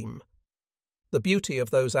relieving dream. The beauty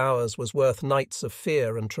of those hours was worth nights of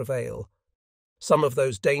fear and travail. Some of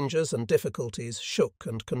those dangers and difficulties shook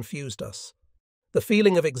and confused us. The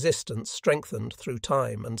feeling of existence strengthened through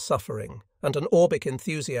time and suffering, and an orbic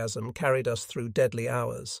enthusiasm carried us through deadly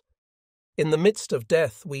hours. In the midst of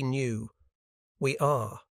death we knew. We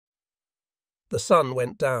are. The sun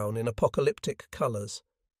went down in apocalyptic colours.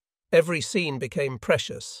 Every scene became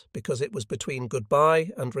precious because it was between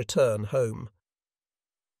goodbye and return home.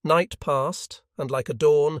 Night passed, and like a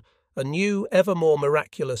dawn, a new, ever more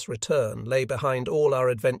miraculous return lay behind all our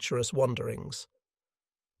adventurous wanderings.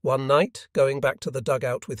 One night, going back to the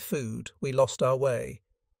dugout with food, we lost our way.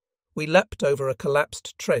 We leapt over a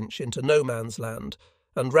collapsed trench into no man's land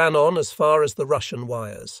and ran on as far as the Russian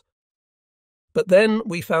wires. But then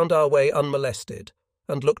we found our way unmolested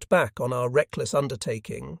and looked back on our reckless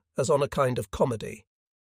undertaking as on a kind of comedy.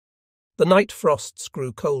 The night frosts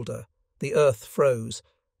grew colder, the earth froze,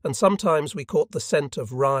 and sometimes we caught the scent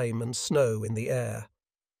of rime and snow in the air.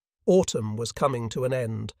 Autumn was coming to an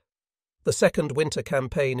end. The second winter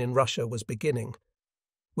campaign in Russia was beginning.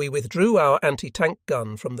 We withdrew our anti-tank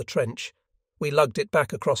gun from the trench. We lugged it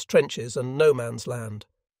back across trenches and no man's land.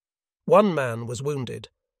 One man was wounded.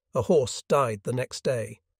 A horse died the next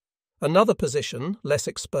day. Another position, less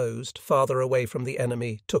exposed, farther away from the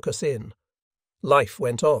enemy, took us in. Life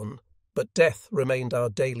went on, but death remained our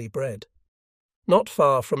daily bread. Not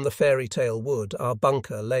far from the fairy tale wood, our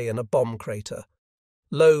bunker lay in a bomb crater.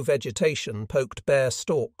 Low vegetation poked bare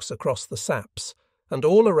stalks across the saps, and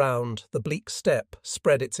all around the bleak steppe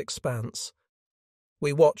spread its expanse.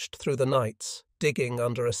 We watched through the nights, digging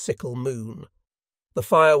under a sickle moon. The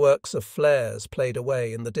fireworks of flares played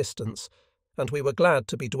away in the distance, and we were glad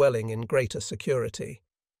to be dwelling in greater security.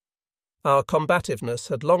 Our combativeness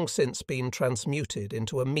had long since been transmuted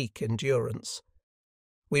into a meek endurance.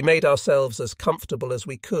 We made ourselves as comfortable as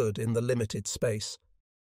we could in the limited space.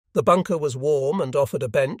 The bunker was warm and offered a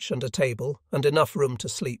bench and a table and enough room to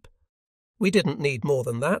sleep. We didn't need more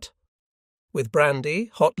than that. With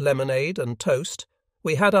brandy, hot lemonade, and toast,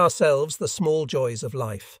 we had ourselves the small joys of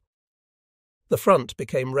life. The front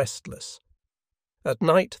became restless. At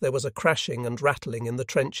night there was a crashing and rattling in the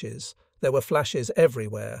trenches, there were flashes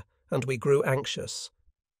everywhere, and we grew anxious.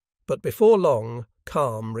 But before long,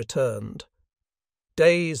 calm returned.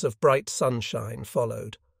 Days of bright sunshine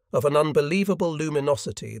followed, of an unbelievable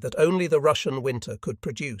luminosity that only the Russian winter could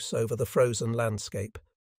produce over the frozen landscape.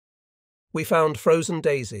 We found frozen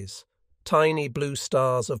daisies, tiny blue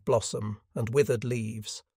stars of blossom and withered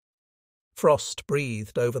leaves. Frost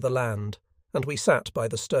breathed over the land, and we sat by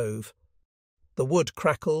the stove. The wood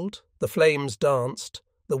crackled, the flames danced,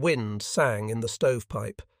 the wind sang in the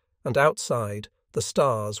stovepipe, and outside the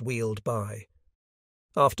stars wheeled by.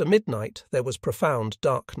 After midnight there was profound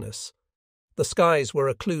darkness. The skies were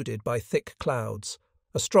occluded by thick clouds,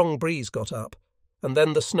 a strong breeze got up, and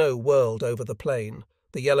then the snow whirled over the plain.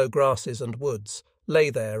 The yellow grasses and woods lay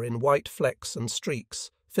there in white flecks and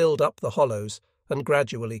streaks, filled up the hollows, and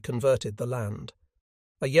gradually converted the land.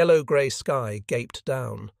 A yellow-grey sky gaped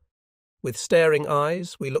down. With staring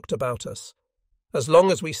eyes we looked about us. As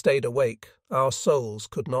long as we stayed awake, our souls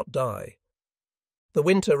could not die. The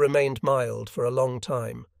winter remained mild for a long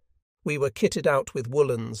time. We were kitted out with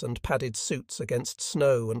woolens and padded suits against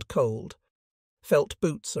snow and cold. Felt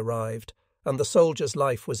boots arrived, and the soldier's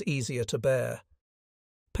life was easier to bear.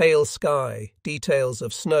 Pale sky, details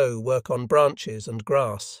of snow work on branches and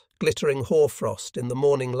grass, glittering hoarfrost in the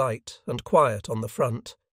morning light and quiet on the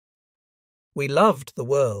front. We loved the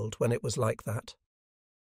world when it was like that.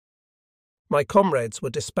 My comrades were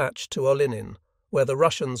dispatched to Olinin, where the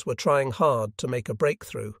Russians were trying hard to make a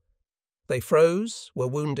breakthrough. They froze, were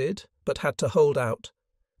wounded, but had to hold out.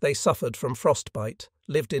 They suffered from frostbite,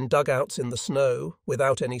 lived in dugouts in the snow,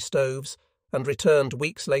 without any stoves, and returned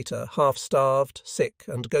weeks later half-starved, sick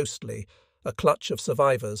and ghostly, a clutch of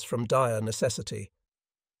survivors from dire necessity.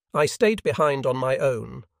 I stayed behind on my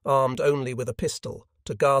own, armed only with a pistol,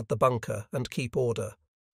 to guard the bunker and keep order.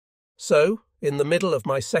 So, in the middle of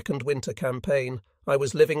my second winter campaign, I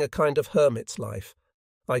was living a kind of hermit's life.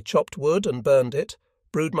 I chopped wood and burned it,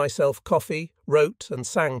 brewed myself coffee, wrote and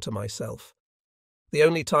sang to myself. The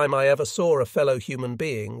only time I ever saw a fellow human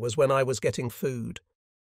being was when I was getting food.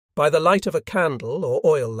 By the light of a candle or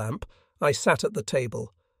oil lamp, I sat at the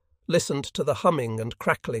table, listened to the humming and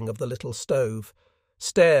crackling of the little stove,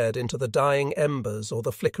 stared into the dying embers or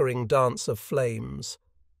the flickering dance of flames,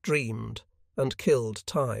 dreamed, and killed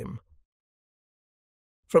time.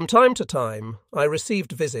 From time to time, I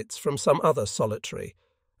received visits from some other solitary,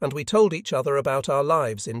 and we told each other about our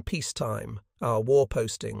lives in peacetime, our war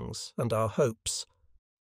postings, and our hopes.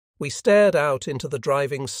 We stared out into the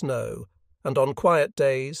driving snow, and on quiet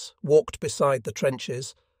days walked beside the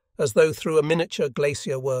trenches, as though through a miniature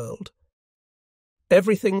glacier world.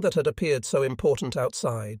 Everything that had appeared so important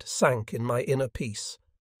outside sank in my inner peace.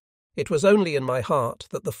 It was only in my heart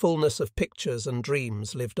that the fullness of pictures and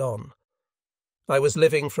dreams lived on. I was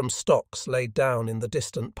living from stocks laid down in the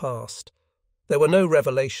distant past. There were no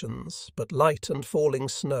revelations, but light and falling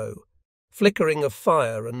snow. Flickering of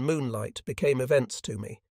fire and moonlight became events to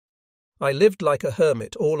me. I lived like a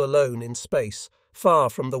hermit all alone in space, far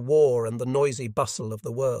from the war and the noisy bustle of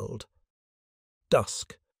the world.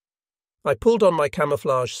 Dusk. I pulled on my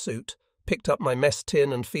camouflage suit, picked up my mess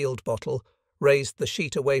tin and field bottle, raised the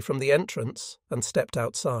sheet away from the entrance, and stepped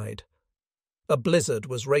outside. A blizzard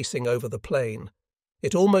was racing over the plain.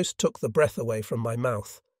 It almost took the breath away from my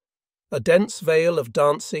mouth. A dense veil of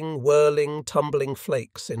dancing, whirling, tumbling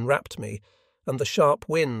flakes enwrapped me, and the sharp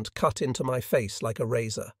wind cut into my face like a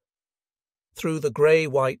razor. Through the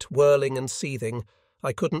grey-white whirling and seething,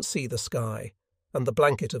 I couldn't see the sky, and the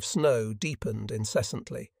blanket of snow deepened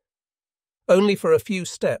incessantly. Only for a few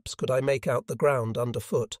steps could I make out the ground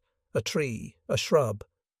underfoot, a tree, a shrub.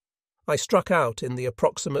 I struck out in the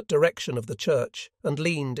approximate direction of the church and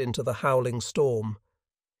leaned into the howling storm.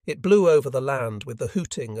 It blew over the land with the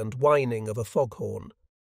hooting and whining of a foghorn.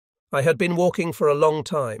 I had been walking for a long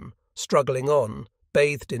time, struggling on,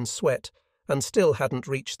 bathed in sweat, and still hadn't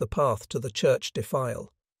reached the path to the church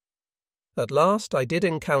defile. At last I did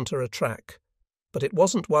encounter a track, but it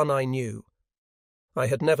wasn't one I knew. I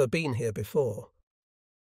had never been here before.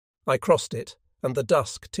 I crossed it, and the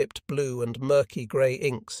dusk tipped blue and murky grey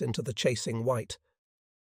inks into the chasing white.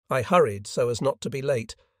 I hurried so as not to be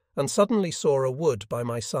late, and suddenly saw a wood by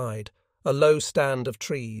my side, a low stand of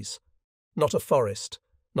trees. Not a forest,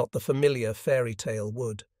 not the familiar fairy tale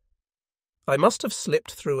wood. I must have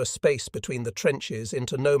slipped through a space between the trenches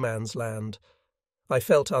into no man's land. I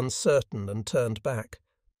felt uncertain and turned back.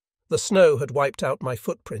 The snow had wiped out my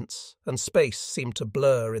footprints, and space seemed to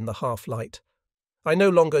blur in the half-light. I no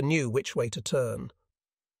longer knew which way to turn.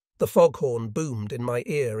 The foghorn boomed in my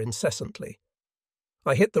ear incessantly.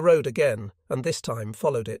 I hit the road again, and this time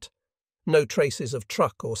followed it. No traces of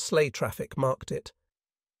truck or sleigh traffic marked it.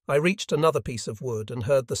 I reached another piece of wood and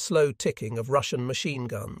heard the slow ticking of Russian machine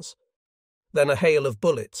guns. Then a hail of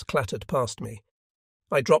bullets clattered past me.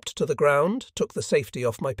 I dropped to the ground, took the safety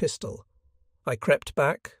off my pistol. I crept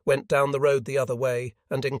back, went down the road the other way,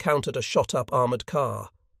 and encountered a shot-up armoured car.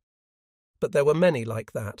 But there were many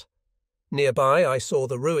like that. Nearby I saw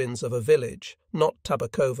the ruins of a village, not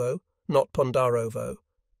Tabakovo, not Pondarovo.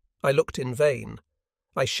 I looked in vain.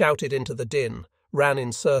 I shouted into the din, ran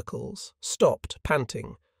in circles, stopped,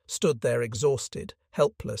 panting, stood there exhausted,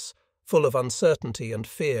 helpless, full of uncertainty and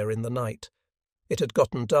fear in the night. It had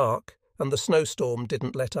gotten dark, and the snowstorm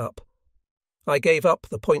didn't let up. I gave up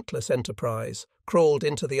the pointless enterprise, crawled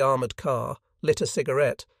into the armoured car, lit a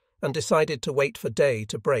cigarette, and decided to wait for day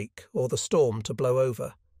to break or the storm to blow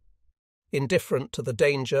over. Indifferent to the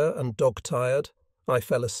danger and dog-tired, I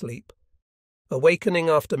fell asleep. Awakening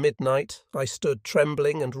after midnight, I stood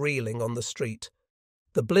trembling and reeling on the street.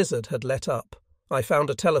 The blizzard had let up. I found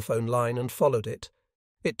a telephone line and followed it.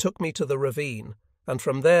 It took me to the ravine, and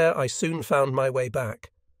from there I soon found my way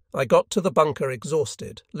back. I got to the bunker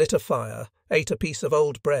exhausted, lit a fire, ate a piece of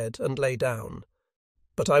old bread and lay down.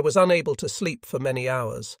 But I was unable to sleep for many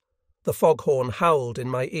hours. The foghorn howled in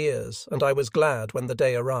my ears, and I was glad when the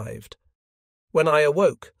day arrived. When I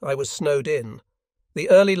awoke, I was snowed in. The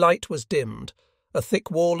early light was dimmed. A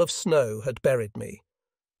thick wall of snow had buried me.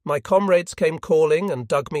 My comrades came calling and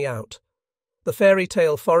dug me out. The fairy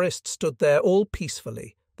tale forest stood there all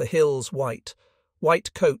peacefully, the hills white.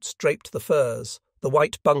 White coats draped the firs, the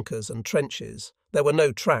white bunkers and trenches. There were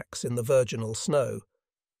no tracks in the virginal snow.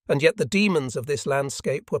 And yet the demons of this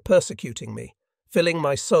landscape were persecuting me, filling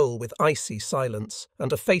my soul with icy silence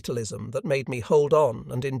and a fatalism that made me hold on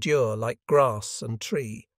and endure like grass and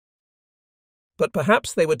tree. But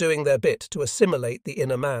perhaps they were doing their bit to assimilate the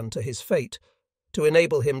inner man to his fate, to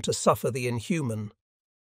enable him to suffer the inhuman.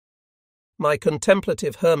 My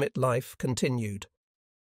contemplative hermit life continued.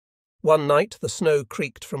 One night the snow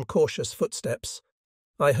creaked from cautious footsteps.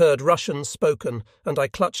 I heard Russian spoken, and I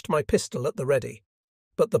clutched my pistol at the ready.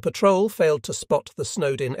 But the patrol failed to spot the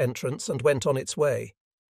snowed-in entrance and went on its way.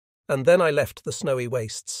 And then I left the snowy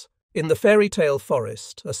wastes. In the fairy tale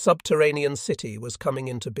forest, a subterranean city was coming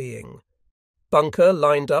into being. Bunker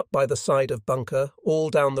lined up by the side of bunker, all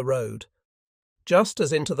down the road. Just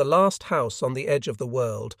as into the last house on the edge of the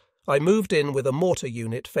world, I moved in with a mortar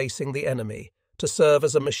unit facing the enemy, to serve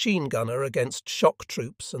as a machine gunner against shock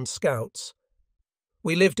troops and scouts.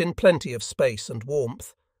 We lived in plenty of space and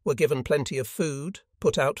warmth, were given plenty of food,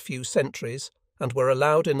 put out few sentries, and were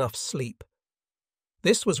allowed enough sleep.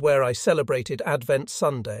 This was where I celebrated Advent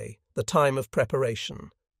Sunday, the time of preparation.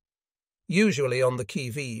 Usually on the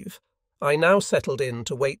qui-vive, I now settled in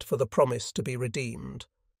to wait for the promise to be redeemed.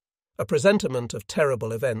 A presentiment of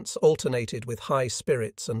terrible events alternated with high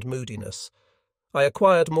spirits and moodiness. I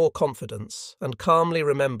acquired more confidence and calmly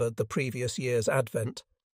remembered the previous year's Advent.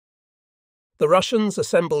 The Russians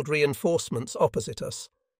assembled reinforcements opposite us.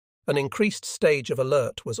 An increased stage of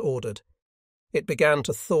alert was ordered. It began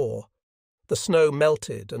to thaw. The snow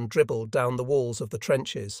melted and dribbled down the walls of the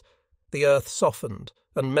trenches. The earth softened,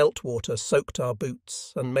 and meltwater soaked our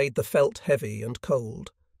boots and made the felt heavy and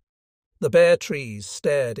cold. The bare trees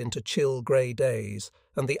stared into chill grey days,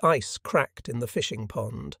 and the ice cracked in the fishing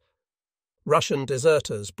pond. Russian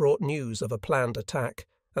deserters brought news of a planned attack,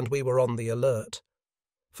 and we were on the alert.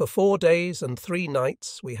 For 4 days and 3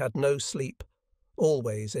 nights we had no sleep,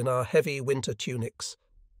 always in our heavy winter tunics.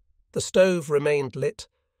 The stove remained lit,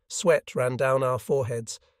 sweat ran down our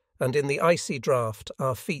foreheads, and in the icy draught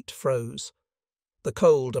our feet froze. The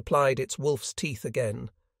cold applied its wolf's teeth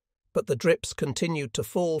again, but the drips continued to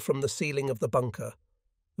fall from the ceiling of the bunker.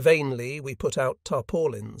 Vainly we put out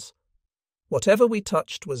tarpaulins. Whatever we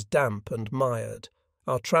touched was damp and mired.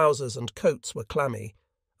 Our trousers and coats were clammy.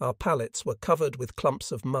 Our pallets were covered with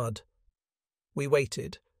clumps of mud. We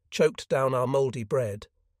waited, choked down our mouldy bread,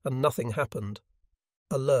 and nothing happened.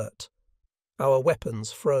 Alert. Our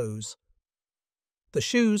weapons froze. The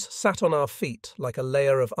shoes sat on our feet like a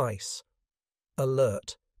layer of ice.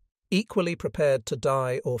 Alert. equally prepared to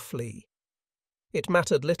die or flee. It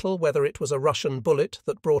mattered little whether it was a Russian bullet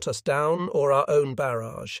that brought us down or our own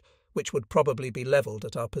barrage, which would probably be levelled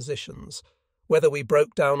at our positions, whether we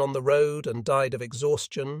broke down on the road and died of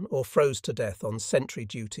exhaustion or froze to death on sentry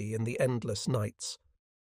duty in the endless nights.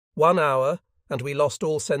 1 hour, and we lost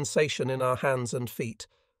all sensation in our hands and feet.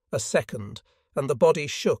 A second, and the body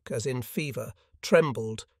shook as in fever,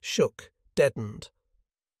 trembled, shook, deadened.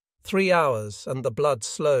 3 hours, and the blood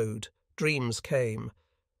slowed, dreams came,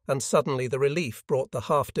 and suddenly the relief brought the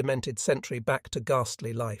half-demented sentry back to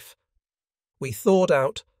ghastly life. We thawed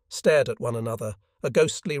out, stared at one another, a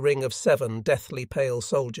ghostly ring of 7 deathly pale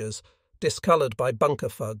soldiers, discoloured by bunker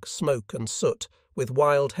fug, smoke and soot, with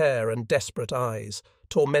wild hair and desperate eyes,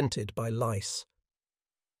 tormented by lice.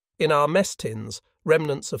 In our mess tins,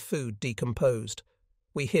 remnants of food decomposed.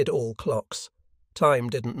 We hid all clocks. Time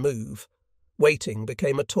didn't move. Waiting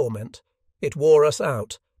became a torment. It wore us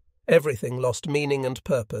out. Everything lost meaning and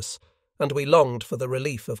purpose, and we longed for the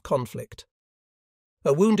relief of conflict.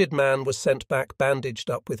 A wounded man was sent back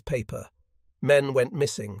bandaged up with paper. Men went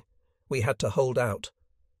missing. We had to hold out.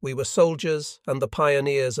 We were soldiers and the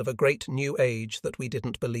pioneers of a great new age that we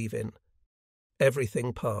didn't believe in.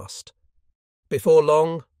 Everything passed. Before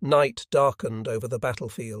long, night darkened over the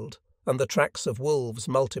battlefield, and the tracks of wolves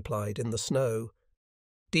multiplied in the snow.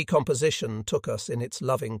 Decomposition took us in its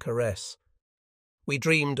loving caress. We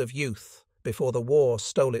dreamed of youth before the war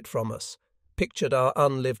stole it from us, pictured our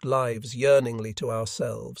unlived lives yearningly to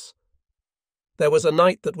ourselves. There was a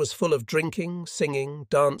night that was full of drinking, singing,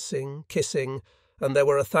 dancing, kissing, and there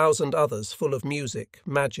were 1,000 others full of music,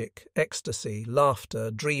 magic, ecstasy,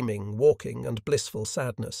 laughter, dreaming, walking, and blissful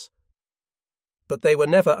sadness. But they were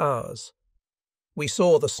never ours. We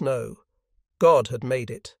saw the snow. God had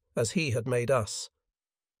made it, as He had made us.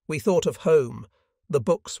 We thought of home, the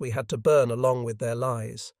books we had to burn along with their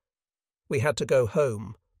lies. We had to go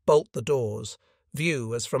home, bolt the doors,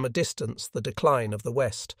 view as from a distance the decline of the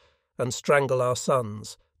West, and strangle our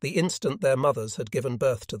sons, the instant their mothers had given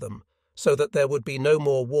birth to them, so that there would be no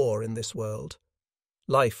more war in this world.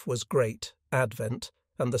 Life was great, Advent,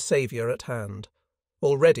 and the Saviour at hand.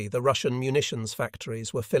 Already the Russian munitions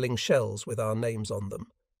factories were filling shells with our names on them.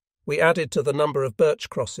 We added to the number of birch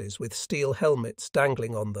crosses with steel helmets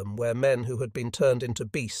dangling on them where men who had been turned into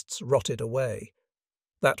beasts rotted away.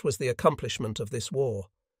 That was the accomplishment of this war,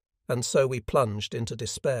 and so we plunged into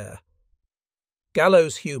despair.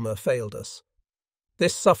 Gallows humour failed us.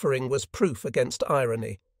 This suffering was proof against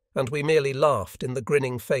irony, and we merely laughed in the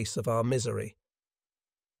grinning face of our misery.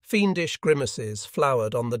 Fiendish grimaces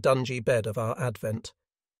flowered on the dungy bed of our Advent.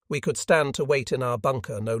 We could stand to wait in our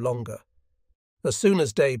bunker no longer. As soon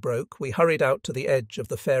as day broke, we hurried out to the edge of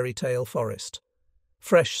the fairy tale forest.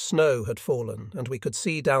 Fresh snow had fallen, and we could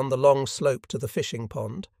see down the long slope to the fishing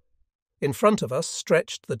pond. In front of us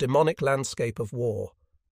stretched the demonic landscape of war.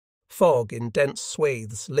 Fog in dense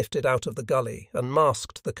swathes lifted out of the gully and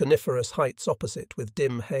masked the coniferous heights opposite with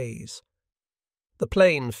dim haze. The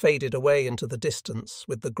plain faded away into the distance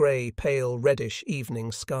with the grey, pale, reddish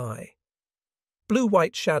evening sky.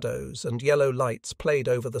 Blue-white shadows and yellow lights played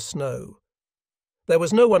over the snow. There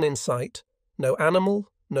was no one in sight, no animal,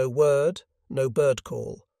 no word, no bird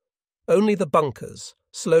call. Only the bunkers,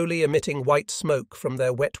 slowly emitting white smoke from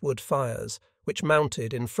their wet wood fires, which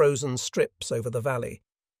mounted in frozen strips over the valley,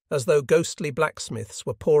 as though ghostly blacksmiths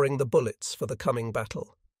were pouring the bullets for the coming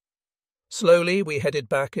battle. Slowly we headed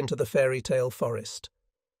back into the fairy tale forest.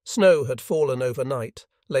 Snow had fallen overnight,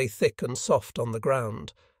 lay thick and soft on the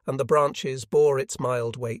ground, and the branches bore its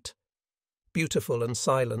mild weight. Beautiful and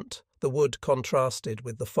silent, the wood contrasted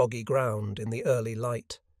with the foggy ground in the early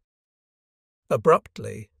light.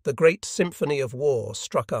 Abruptly, the great symphony of war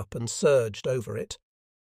struck up and surged over it.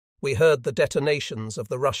 We heard the detonations of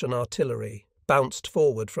the Russian artillery, bounced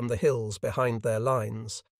forward from the hills behind their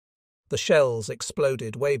lines. The shells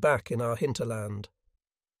exploded way back in our hinterland.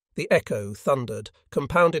 The echo thundered,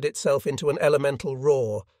 compounded itself into an elemental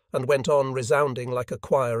roar, and went on resounding like a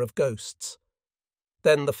choir of ghosts.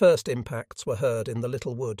 Then the first impacts were heard in the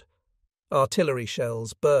little wood. Artillery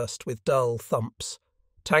shells burst with dull thumps.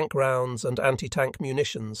 Tank rounds and anti-tank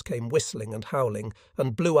munitions came whistling and howling,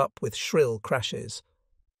 and blew up with shrill crashes.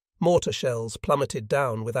 Mortar shells plummeted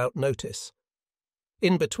down without notice.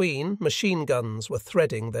 In between, machine guns were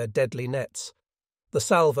threading their deadly nets. The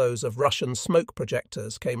salvos of Russian smoke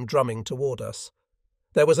projectors came drumming toward us.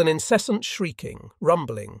 There was an incessant shrieking,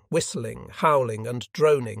 rumbling, whistling, howling and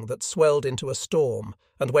droning that swelled into a storm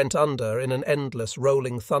and went under in an endless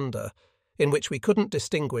rolling thunder, in which we couldn't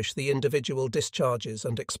distinguish the individual discharges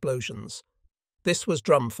and explosions. This was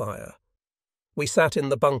drum fire. We sat in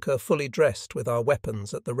the bunker fully dressed with our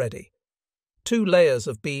weapons at the ready. 2 layers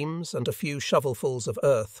of beams and a few shovelfuls of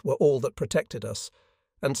earth were all that protected us,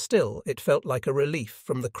 and still it felt like a relief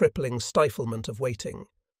from the crippling stiflement of waiting.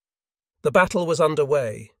 The battle was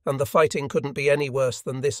underway, and the fighting couldn't be any worse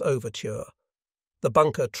than this overture. The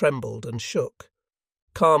bunker trembled and shook.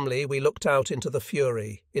 Calmly we looked out into the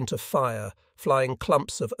fury, into fire, flying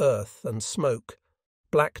clumps of earth and smoke.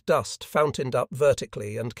 Black dust fountained up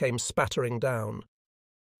vertically and came spattering down.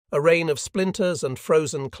 A rain of splinters and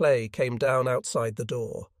frozen clay came down outside the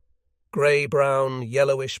door. Grey-brown,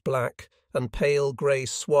 yellowish-black, and pale grey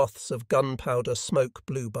swaths of gunpowder smoke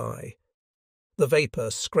blew by. The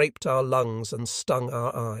vapour scraped our lungs and stung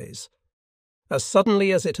our eyes. As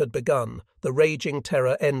suddenly as it had begun, the raging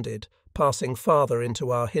terror ended, passing farther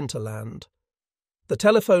into our hinterland. The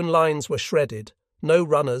telephone lines were shredded, no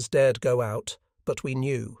runners dared go out, but we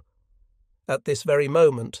knew. At this very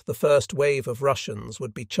moment, the first wave of Russians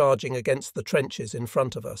would be charging against the trenches in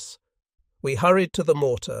front of us. We hurried to the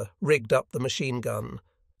mortar, rigged up the machine gun,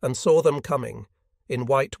 and saw them coming, in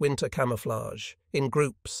white winter camouflage, in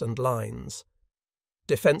groups and lines.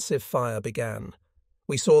 Defensive fire began.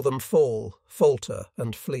 We saw them fall, falter,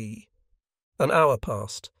 and flee. An hour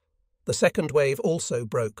passed. The second wave also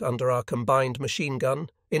broke under our combined machine gun,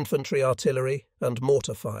 infantry artillery, and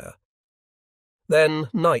mortar fire. Then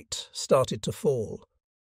night started to fall.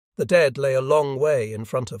 The dead lay a long way in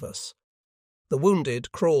front of us. The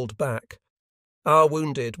wounded crawled back. Our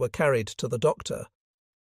wounded were carried to the doctor.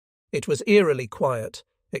 It was eerily quiet,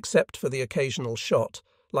 except for the occasional shot,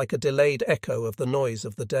 like a delayed echo of the noise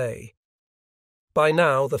of the day. By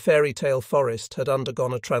now the fairy tale forest had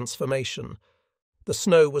undergone a transformation. The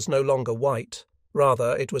snow was no longer white,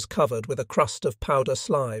 rather it was covered with a crust of powder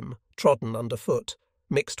slime, trodden underfoot,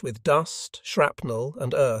 mixed with dust, shrapnel,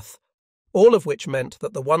 and earth, all of which meant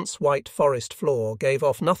that the once white forest floor gave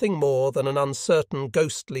off nothing more than an uncertain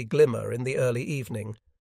ghostly glimmer in the early evening.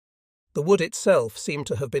 The wood itself seemed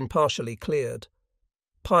to have been partially cleared.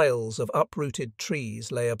 Piles of uprooted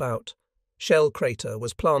trees lay about. Shell crater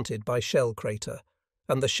was planted by shell crater,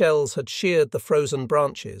 and the shells had sheared the frozen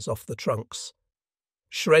branches off the trunks.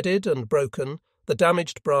 Shredded and broken, the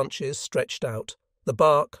damaged branches stretched out, the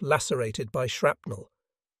bark lacerated by shrapnel.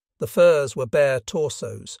 The firs were bare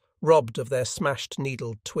torsos, robbed of their smashed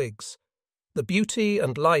needled twigs. The beauty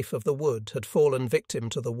and life of the wood had fallen victim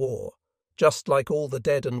to the war, just like all the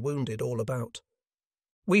dead and wounded all about.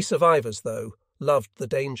 We survivors, though, loved the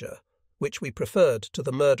danger, which we preferred to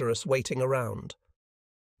the murderous waiting around.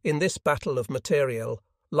 In this battle of material,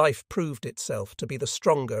 life proved itself to be the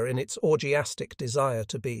stronger in its orgiastic desire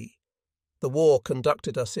to be. The war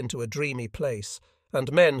conducted us into a dreamy place,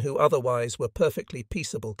 and men who otherwise were perfectly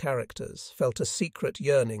peaceable characters felt a secret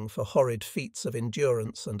yearning for horrid feats of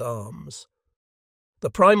endurance and arms. The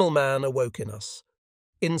primal man awoke in us.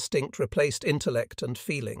 Instinct replaced intellect and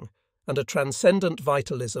feeling, and a transcendent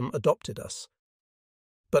vitalism adopted us.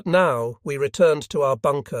 But now we returned to our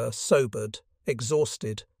bunker sobered,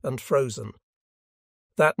 exhausted, and frozen.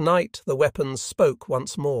 That night the weapons spoke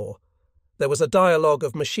once more. There was a dialogue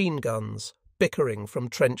of machine guns, bickering from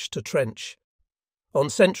trench to trench. On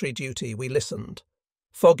sentry duty we listened.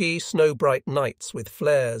 Foggy, snow-bright nights with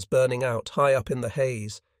flares burning out high up in the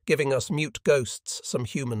haze, giving us mute ghosts some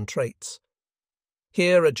human traits.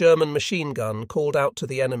 Here a German machine gun called out to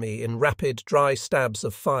the enemy in rapid, dry stabs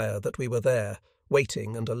of fire that we were there,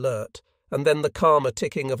 waiting and alert, and then the calmer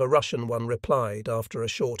ticking of a Russian one replied after a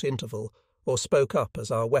short interval, or spoke up as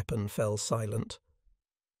our weapon fell silent.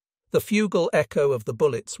 The fugal echo of the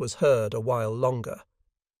bullets was heard a while longer.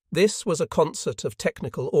 This was a concert of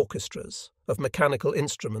technical orchestras, of mechanical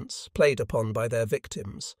instruments played upon by their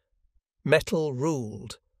victims. Metal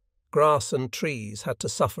ruled. Grass and trees had to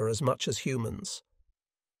suffer as much as humans.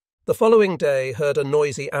 The following day heard a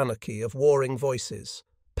noisy anarchy of warring voices,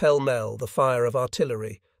 pell-mell the fire of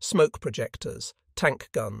artillery, smoke projectors, tank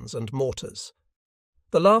guns and mortars.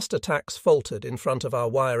 The last attacks faltered in front of our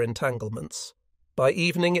wire entanglements. By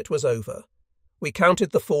evening it was over. We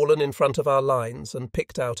counted the fallen in front of our lines and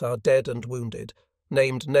picked out our dead and wounded,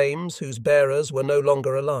 named names whose bearers were no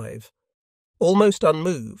longer alive. Almost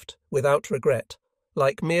unmoved, without regret,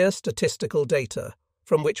 like mere statistical data,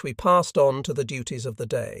 from which we passed on to the duties of the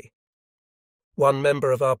day. One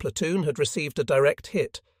member of our platoon had received a direct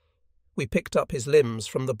hit. We picked up his limbs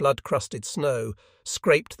from the blood-crusted snow,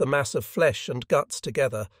 scraped the mass of flesh and guts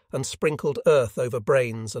together, and sprinkled earth over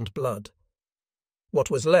brains and blood. What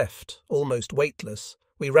was left, almost weightless,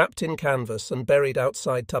 we wrapped in canvas and buried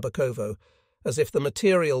outside Tabakovo, as if the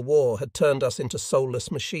material war had turned us into soulless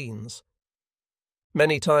machines.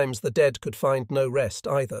 Many times the dead could find no rest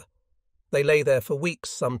either. They lay there for weeks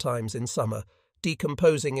sometimes in summer,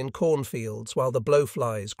 decomposing in cornfields while the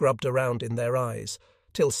blowflies grubbed around in their eyes,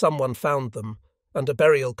 till someone found them, and a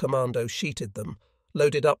burial commando sheeted them,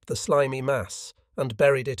 loaded up the slimy mass, and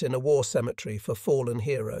buried it in a war cemetery for fallen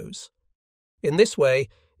heroes. In this way,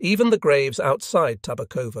 even the graves outside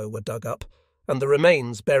Tabakovo were dug up, and the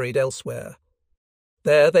remains buried elsewhere.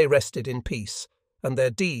 There they rested in peace, and their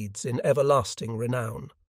deeds in everlasting renown.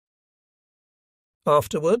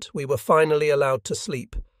 Afterward, we were finally allowed to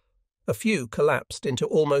sleep. A few collapsed into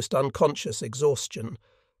almost unconscious exhaustion.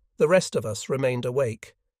 The rest of us remained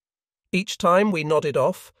awake. Each time we nodded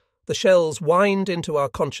off, the shells whined into our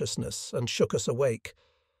consciousness and shook us awake,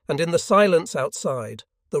 and in the silence outside,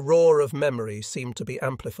 the roar of memory seemed to be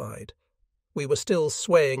amplified. We were still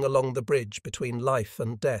swaying along the bridge between life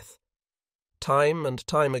and death. Time and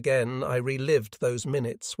time again I relived those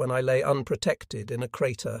minutes when I lay unprotected in a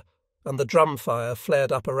crater, and the drum fire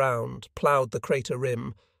flared up around, ploughed the crater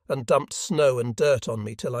rim, and dumped snow and dirt on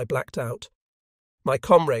me till I blacked out. My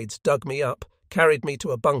comrades dug me up, carried me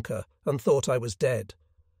to a bunker, and thought I was dead.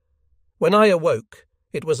 When I awoke,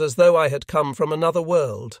 it was as though I had come from another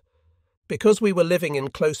world. Because we were living in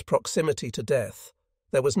close proximity to death,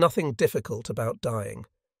 there was nothing difficult about dying.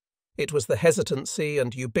 It was the hesitancy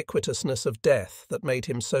and ubiquitousness of death that made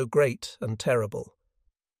him so great and terrible.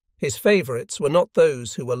 His favourites were not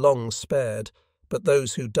those who were long spared, but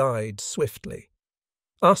those who died swiftly.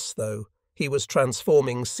 Us, though, he was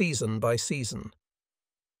transforming season by season.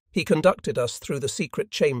 He conducted us through the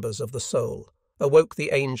secret chambers of the soul, awoke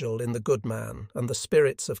the angel in the good man and the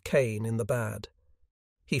spirits of Cain in the bad.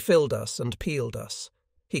 He filled us and peeled us.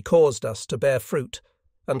 He caused us to bear fruit,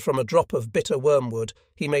 and from a drop of bitter wormwood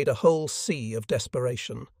he made a whole sea of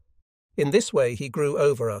desperation. In this way he grew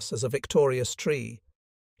over us as a victorious tree.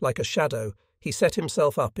 Like a shadow, he set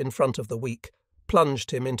himself up in front of the weak,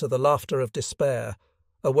 plunged him into the laughter of despair,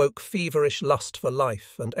 awoke feverish lust for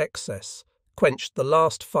life and excess, quenched the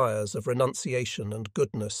last fires of renunciation and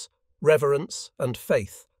goodness, reverence and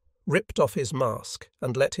faith, ripped off his mask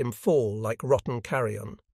and let him fall like rotten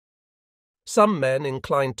carrion. Some men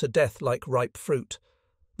inclined to death like ripe fruit.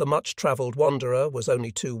 The much-travelled wanderer was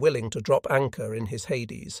only too willing to drop anchor in his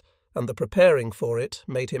Hades, and the preparing for it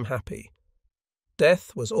made him happy.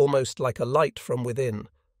 Death was almost like a light from within.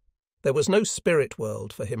 There was no spirit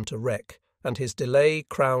world for him to wreck, and his delay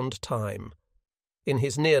crowned time. In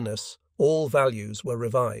his nearness, all values were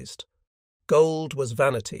revised. Gold was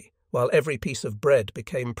vanity, while every piece of bread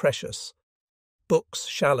became precious. Books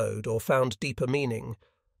shallowed or found deeper meaning.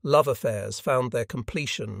 Love affairs found their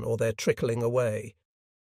completion or their trickling away.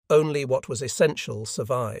 Only what was essential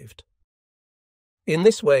survived. In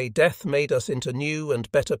this way, death made us into new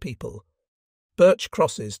and better people. Birch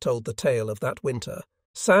crosses told the tale of that winter.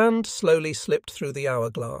 Sand slowly slipped through the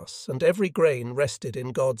hourglass, and every grain rested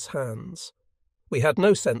in God's hands. We had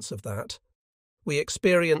no sense of that. We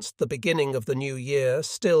experienced the beginning of the new year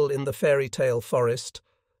still in the fairy tale forest,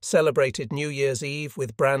 celebrated New Year's Eve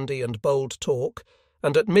with brandy and bold talk,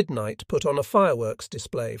 and at midnight put on a fireworks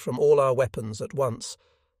display from all our weapons at once.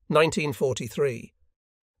 1943.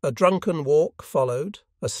 A drunken walk followed,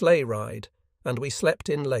 a sleigh ride, and we slept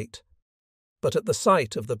in late. But at the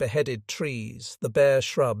sight of the beheaded trees, the bare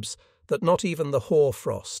shrubs, that not even the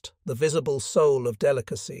hoar-frost, the visible soul of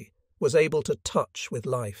delicacy, was able to touch with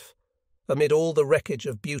life. Amid all the wreckage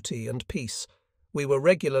of beauty and peace, we were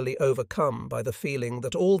regularly overcome by the feeling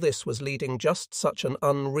that all this was leading just such an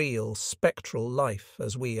unreal, spectral life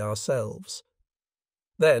as we ourselves.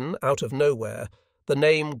 Then, out of nowhere, the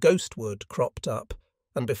name Ghostwood cropped up,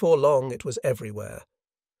 and before long it was everywhere.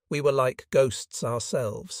 We were like ghosts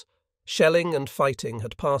ourselves. Shelling and fighting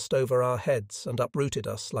had passed over our heads and uprooted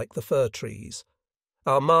us like the fir trees.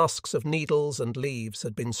 Our masks of needles and leaves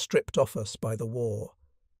had been stripped off us by the war.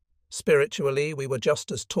 Spiritually, we were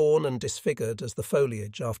just as torn and disfigured as the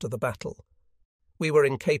foliage after the battle. We were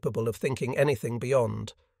incapable of thinking anything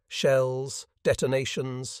beyond shells,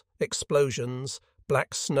 detonations, explosions,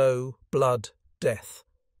 black snow, blood, death.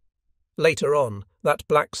 Later on, that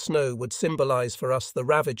black snow would symbolize for us the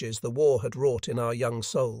ravages the war had wrought in our young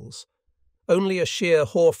souls. Only a sheer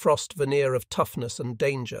hoar-frost veneer of toughness and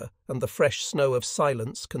danger and the fresh snow of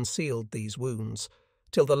silence concealed these wounds,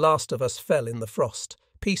 till the last of us fell in the frost.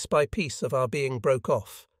 Piece by piece of our being broke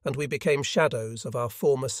off, and we became shadows of our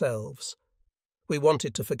former selves. We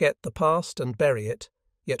wanted to forget the past and bury it,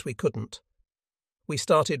 yet we couldn't. We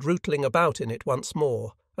started rootling about in it once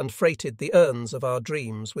more, and freighted the urns of our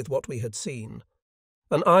dreams with what we had seen.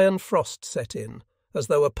 An iron frost set in, as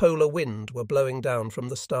though a polar wind were blowing down from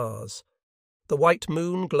the stars. The white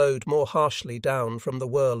moon glowed more harshly down from the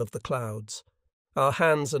whirl of the clouds. Our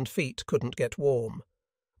hands and feet couldn't get warm.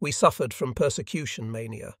 We suffered from persecution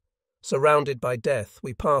mania. Surrounded by death,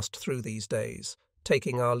 we passed through these days,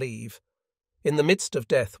 taking our leave. In the midst of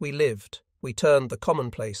death we lived, we turned the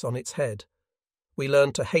commonplace on its head. We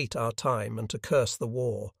learned to hate our time and to curse the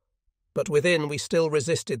war. But within we still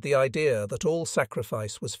resisted the idea that all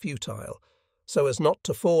sacrifice was futile, so as not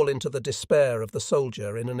to fall into the despair of the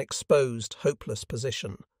soldier in an exposed, hopeless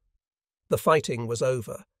position. The fighting was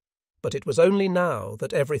over, but it was only now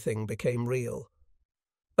that everything became real.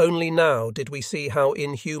 Only now did we see how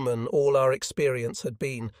inhuman all our experience had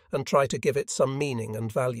been and try to give it some meaning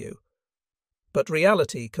and value. But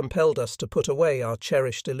reality compelled us to put away our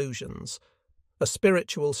cherished illusions. A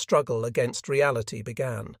spiritual struggle against reality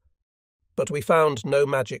began. But we found no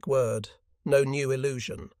magic word, no new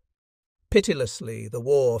illusion. Pitilessly, the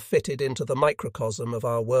war fitted into the microcosm of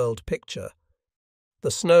our world picture.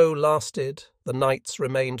 The snow lasted, the nights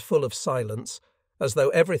remained full of silence, as though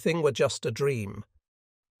everything were just a dream.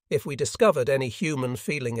 If we discovered any human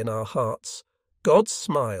feeling in our hearts, God's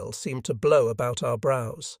smile seemed to blow about our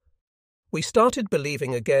brows. We started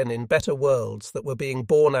believing again in better worlds that were being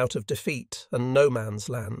born out of defeat and no man's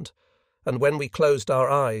land, and when we closed our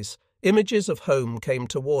eyes, images of home came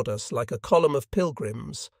toward us like a column of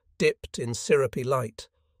pilgrims, dipped in syrupy light.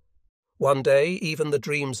 One day, even the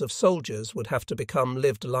dreams of soldiers would have to become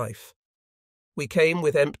lived life. We came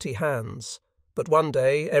with empty hands, but one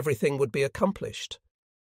day everything would be accomplished.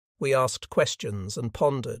 We asked questions and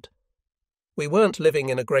pondered. We weren't living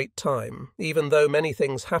in a great time, even though many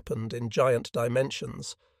things happened in giant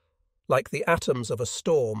dimensions. Like the atoms of a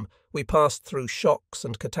storm, we passed through shocks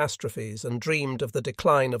and catastrophes and dreamed of the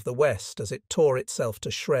decline of the West as it tore itself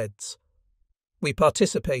to shreds. We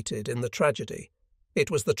participated in the tragedy. It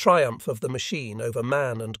was the triumph of the machine over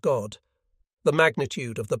man and God. The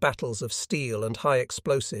magnitude of the battles of steel and high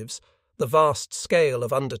explosives, the vast scale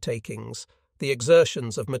of undertakings, the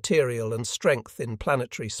exertions of material and strength in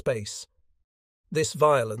planetary space. This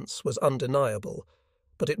violence was undeniable,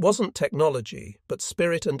 but it wasn't technology, but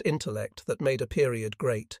spirit and intellect that made a period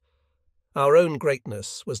great. Our own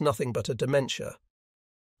greatness was nothing but a dementia.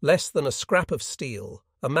 Less than a scrap of steel,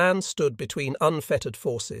 a man stood between unfettered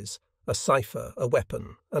forces, a cipher, a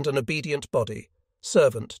weapon, and an obedient body,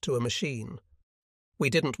 servant to a machine. We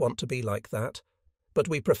didn't want to be like that, but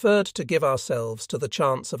we preferred to give ourselves to the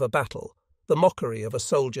chance of a battle, the mockery of a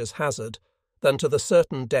soldier's hazard, than to the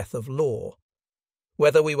certain death of law.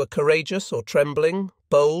 Whether we were courageous or trembling,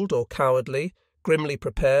 bold or cowardly, grimly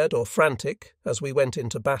prepared or frantic as we went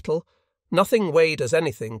into battle, nothing weighed as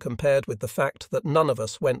anything compared with the fact that none of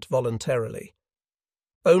us went voluntarily.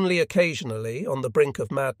 Only occasionally, on the brink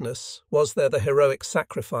of madness, was there the heroic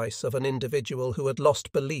sacrifice of an individual who had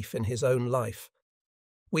lost belief in his own life.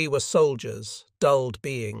 We were soldiers, dulled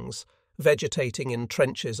beings, vegetating in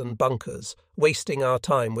trenches and bunkers, wasting our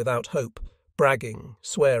time without hope, bragging,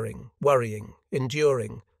 swearing, worrying,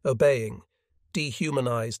 enduring, obeying,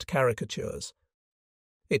 dehumanized caricatures.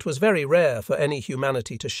 It was very rare for any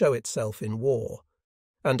humanity to show itself in war,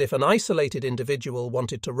 and if an isolated individual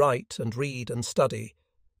wanted to write and read and study,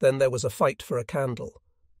 then there was a fight for a candle.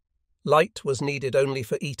 Light was needed only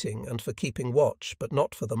for eating and for keeping watch, but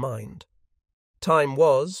not for the mind. Time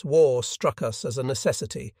was, war struck us as a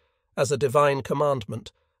necessity, as a divine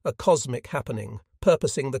commandment, a cosmic happening,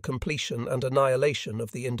 purposing the completion and annihilation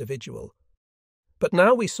of the individual. But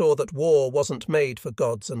now we saw that war wasn't made for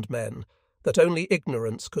gods and men, that only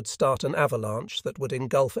ignorance could start an avalanche that would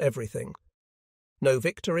engulf everything. No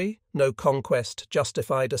victory, no conquest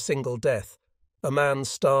justified a single death, a man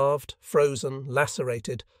starved, frozen,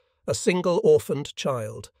 lacerated, a single orphaned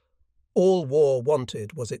child. All war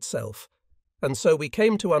wanted was itself, and so we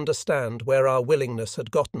came to understand where our willingness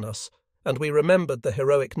had gotten us, and we remembered the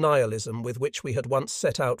heroic nihilism with which we had once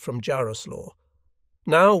set out from Jaroslaw.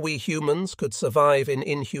 Now we humans could survive in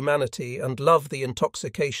inhumanity and love the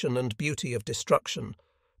intoxication and beauty of destruction,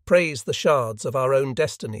 praise the shards of our own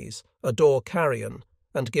destinies, adore carrion,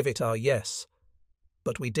 and give it our yes.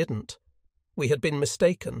 But we didn't. We had been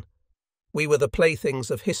mistaken. We were the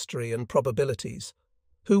playthings of history and probabilities.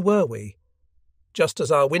 Who were we? Just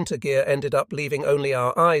as our winter gear ended up leaving only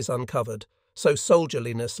our eyes uncovered, so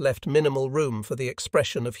soldierliness left minimal room for the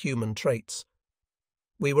expression of human traits.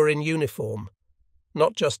 We were in uniform,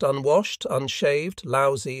 not just unwashed, unshaved,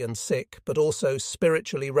 lousy and sick, but also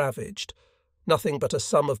spiritually ravaged, nothing but a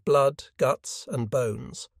sum of blood, guts and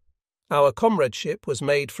bones. Our comradeship was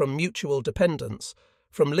made from mutual dependence,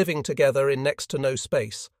 from living together in next to no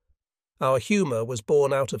space. Our humour was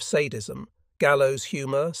born out of sadism, gallows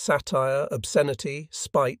humour, satire, obscenity,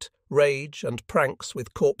 spite, rage, and pranks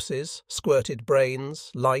with corpses, squirted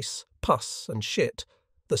brains, lice, pus, and shit,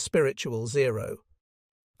 the spiritual zero.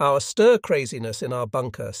 Our stir-craziness in our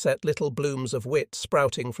bunker set little blooms of wit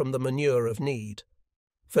sprouting from the manure of need.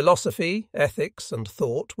 Philosophy, ethics, and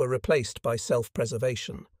thought were replaced by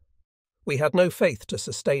self-preservation. We had no faith to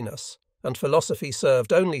sustain us, and philosophy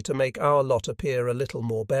served only to make our lot appear a little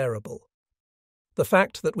more bearable. The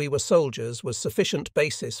fact that we were soldiers was sufficient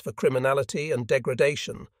basis for criminality and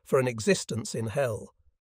degradation, for an existence in hell.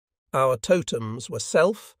 Our totems were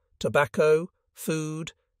self, tobacco,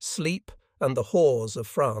 food, sleep, and the whores of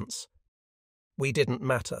France. We didn't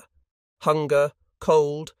matter. Hunger,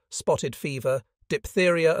 cold, spotted fever,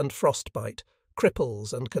 diphtheria and frostbite,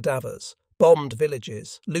 cripples and cadavers, bombed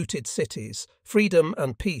villages, looted cities, freedom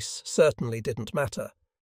and peace certainly didn't matter.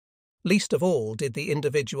 Least of all did the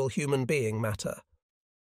individual human being matter.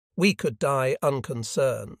 We could die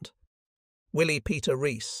unconcerned. Willie Peter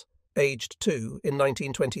Rees, aged 2 in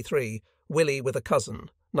 1923, Willie with a cousin,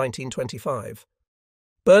 1925.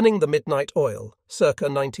 Burning the Midnight Oil, circa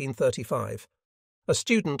 1935. A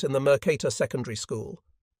student in the Mercator Secondary School,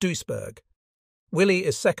 Duisburg. Willie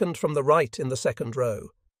is second from the right in the second row.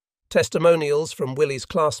 Testimonials from Willie's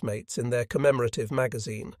classmates in their commemorative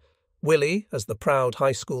magazine. Willie as the proud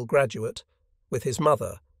high school graduate, with his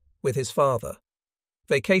mother, with his father.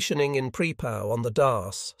 Vacationing in Prepau on the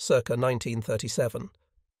Darse, circa 1937.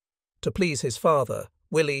 To please his father,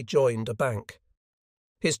 Willie joined a bank.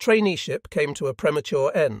 His traineeship came to a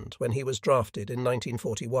premature end when he was drafted in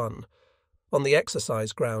 1941, on the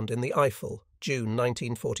exercise ground in the Eifel, June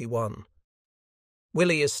 1941.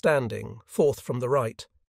 Willie is standing, fourth from the right.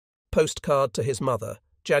 Postcard to his mother,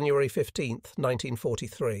 January 15,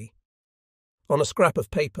 1943. On a scrap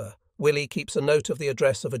of paper, Willie keeps a note of the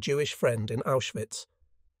address of a Jewish friend in Auschwitz.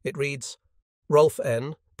 It reads, Rolf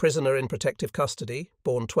N., prisoner in protective custody,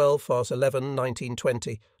 born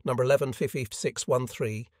 12/11/1920, number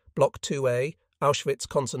 115613, Block 2A, Auschwitz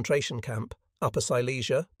concentration camp, Upper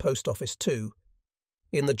Silesia, Post Office 2.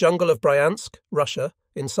 In the jungle of Bryansk, Russia,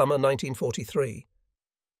 in summer 1943.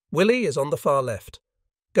 Willie is on the far left,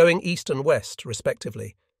 going east and west,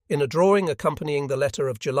 respectively, in a drawing accompanying the letter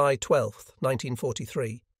of July 12,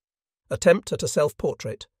 1943. Attempt at a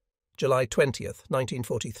self-portrait, July 20th,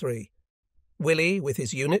 1943. Willie, with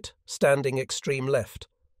his unit, standing extreme left.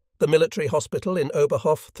 The military hospital in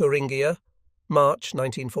Oberhof, Thuringia, March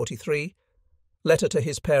 1943. Letter to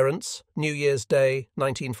his parents, New Year's Day,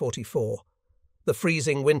 1944. The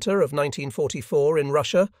freezing winter of 1944 in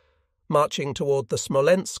Russia, marching toward the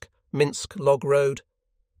Smolensk, Minsk log road,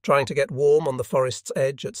 trying to get warm on the forest's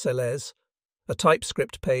edge at Selez. A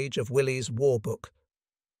typescript page of Willie's war book.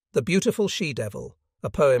 The Beautiful She-Devil, a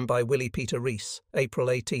poem by Willie Peter Rees, April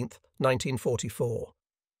 18, 1944.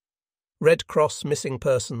 Red Cross Missing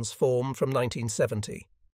Persons form from 1970.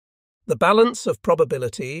 The balance of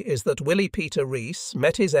probability is that Willie Peter Rees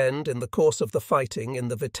met his end in the course of the fighting in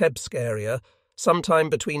the Vitebsk area sometime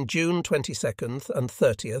between June 22nd and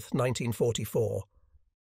 30th, 1944.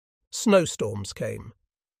 Snowstorms came.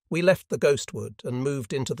 We left the Ghostwood and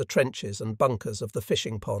moved into the trenches and bunkers of the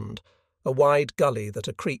fishing pond, a wide gully that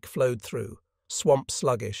a creek flowed through, swamp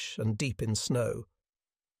sluggish and deep in snow.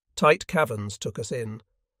 Tight caverns took us in.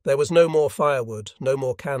 There was no more firewood, no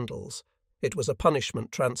more candles. It was a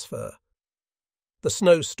punishment transfer. The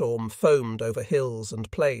snowstorm foamed over hills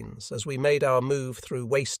and plains as we made our move through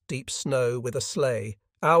waist-deep snow with a sleigh,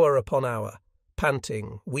 hour upon hour,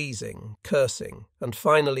 panting, wheezing, cursing, and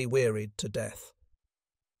finally wearied to death.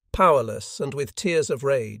 Powerless and with tears of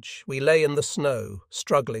rage, we lay in the snow,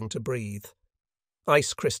 struggling to breathe.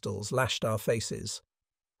 Ice crystals lashed our faces.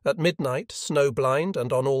 At midnight, snow-blind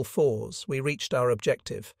and on all fours, we reached our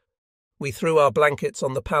objective. We threw our blankets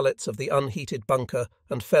on the pallets of the unheated bunker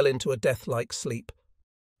and fell into a death-like sleep.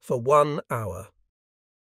 For 1 hour.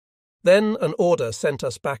 Then an order sent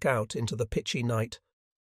us back out into the pitchy night.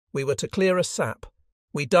 We were to clear a sap.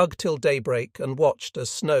 We dug till daybreak and watched as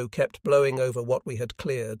snow kept blowing over what we had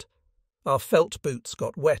cleared. Our felt boots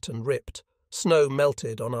got wet and ripped. Snow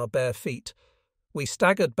melted on our bare feet. We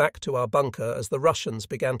staggered back to our bunker as the Russians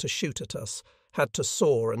began to shoot at us, had to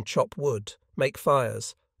saw and chop wood, make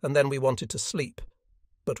fires, and then we wanted to sleep.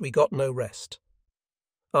 But we got no rest.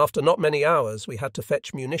 After not many hours we had to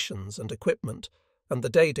fetch munitions and equipment, and the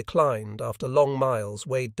day declined after long miles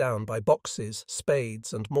weighed down by boxes,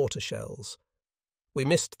 spades, and mortar shells. We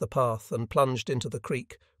missed the path and plunged into the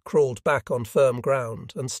creek, crawled back on firm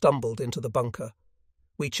ground, and stumbled into the bunker.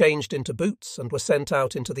 We changed into boots and were sent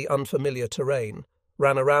out into the unfamiliar terrain,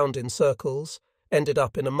 ran around in circles, ended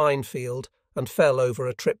up in a minefield, and fell over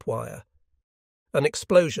a tripwire. An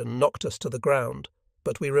explosion knocked us to the ground.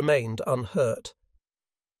 but we remained unhurt.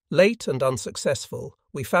 Late and unsuccessful,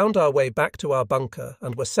 we found our way back to our bunker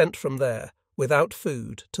and were sent from there, without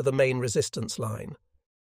food, to the main resistance line.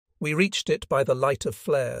 We reached it by the light of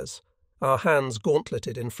flares, our hands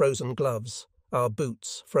gauntleted in frozen gloves, our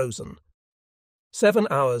boots frozen. 7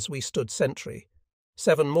 hours we stood sentry,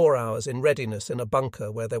 7 more hours in readiness in a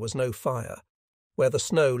bunker where there was no fire, where the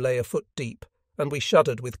snow lay a foot deep, and we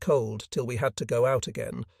shuddered with cold till we had to go out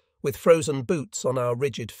again, with frozen boots on our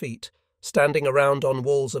rigid feet, standing around on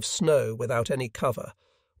walls of snow without any cover,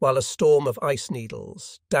 while a storm of ice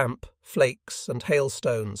needles, damp, flakes, and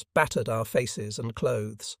hailstones battered our faces and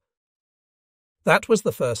clothes. That was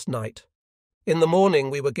the first night. In the morning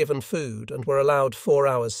we were given food and were allowed 4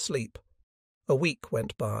 hours' sleep. A week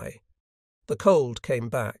went by. The cold came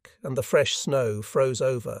back, and the fresh snow froze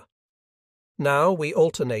over. Now we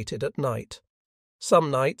alternated at night.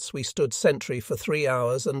 Some nights we stood sentry for 3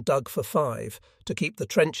 hours and dug for 5, to keep the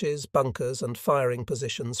trenches, bunkers, and firing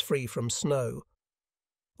positions free from snow.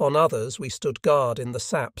 On others we stood guard in the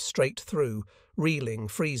sap straight through, reeling,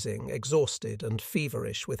 freezing, exhausted, and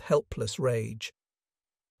feverish with helpless rage.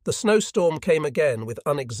 The snowstorm came again with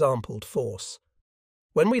unexampled force.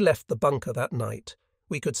 When we left the bunker that night,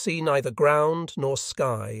 we could see neither ground nor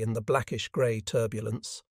sky in the blackish-grey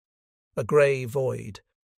turbulence. A grey void.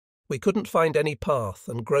 We couldn't find any path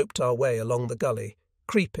and groped our way along the gully,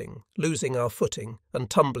 creeping, losing our footing, and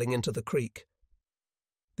tumbling into the creek.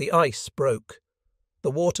 The ice broke.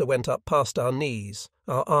 The water went up past our knees,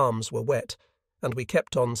 our arms were wet, and we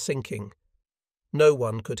kept on sinking. No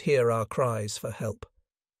one could hear our cries for help.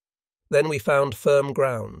 Then we found firm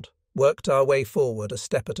ground, worked our way forward a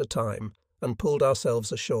step at a time, and pulled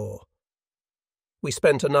ourselves ashore. We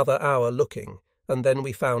spent another hour looking, and then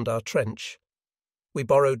we found our trench. We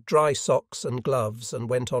borrowed dry socks and gloves and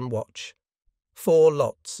went on watch. 4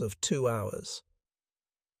 lots of 2 hours.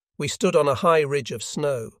 We stood on a high ridge of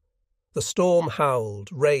snow. The storm howled,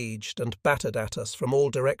 raged, and battered at us from all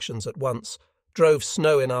directions at once, drove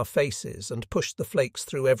snow in our faces, and pushed the flakes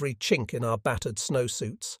through every chink in our battered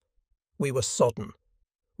snowsuits. We were sodden.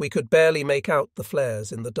 We could barely make out the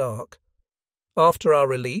flares in the dark. After our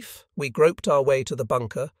relief, we groped our way to the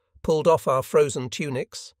bunker, pulled off our frozen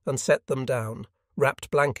tunics, and set them down,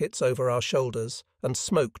 wrapped blankets over our shoulders, and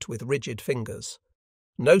smoked with rigid fingers.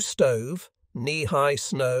 No stove, knee-high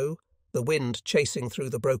snow, the wind chasing through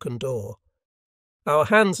the broken door. Our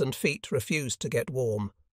hands and feet refused to get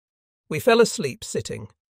warm. We fell asleep sitting.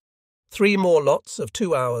 3 more lots of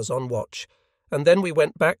 2 hours on watch, and then we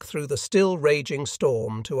went back through the still raging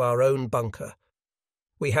storm to our own bunker.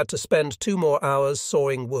 We had to spend 2 more hours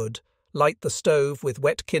sawing wood, light the stove with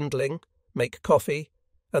wet kindling, make coffee,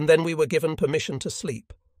 and then we were given permission to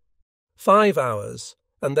sleep. 5 hours,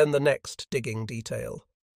 and then the next digging detail.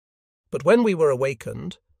 But when we were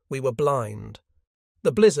awakened, we were blind.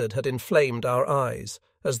 The blizzard had inflamed our eyes,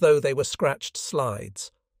 as though they were scratched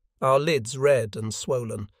slides. Our lids red and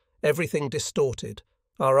swollen, everything distorted,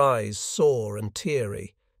 our eyes sore and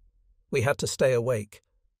teary. We had to stay awake.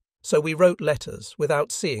 So we wrote letters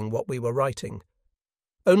without seeing what we were writing.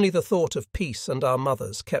 Only the thought of peace and our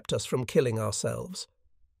mothers kept us from killing ourselves.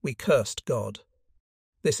 We cursed God.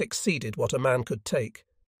 This exceeded what a man could take.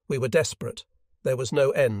 We were desperate. There was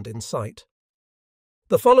no end in sight.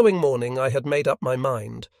 The following morning I had made up my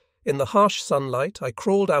mind. In the harsh sunlight I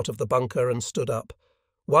crawled out of the bunker and stood up.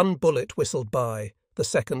 1 bullet whistled by, the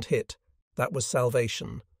second hit. That was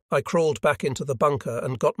salvation. I crawled back into the bunker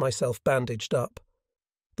and got myself bandaged up.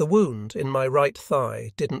 The wound in my right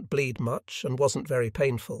thigh didn't bleed much and wasn't very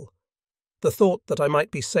painful. The thought that I might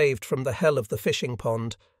be saved from the hell of the fishing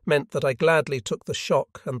pond meant that I gladly took the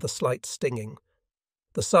shock and the slight stinging.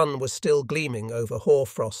 The sun was still gleaming over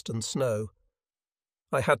hoarfrost and snow.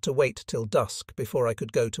 I had to wait till dusk before I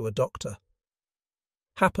could go to a doctor.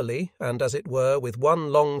 Happily, and as it were with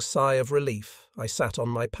one long sigh of relief, I sat on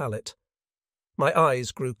my pallet. My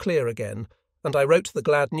eyes grew clear again, and I wrote the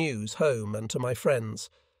glad news home and to my friends.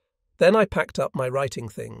 Then I packed up my writing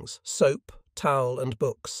things, soap, towel, and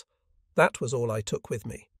books. That was all I took with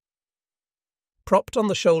me. Propped on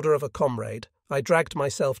the shoulder of a comrade, I dragged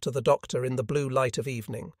myself to the doctor in the blue light of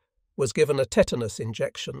evening, was given a tetanus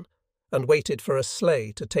injection, and waited for a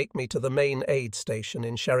sleigh to take me to the main aid station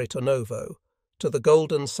in Cheritonovo, to the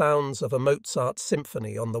golden sounds of a Mozart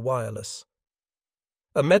symphony on the wireless.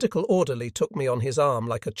 A medical orderly took me on his arm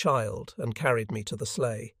like a child and carried me to the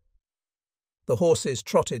sleigh. The horses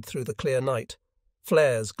trotted through the clear night.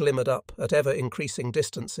 Flares glimmered up at ever-increasing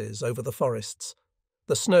distances over the forests.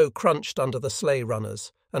 The snow crunched under the sleigh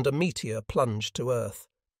runners, and a meteor plunged to earth.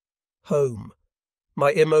 Home.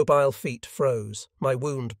 My immobile feet froze, my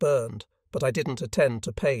wound burned, but I didn't attend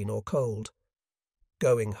to pain or cold.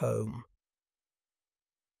 Going home.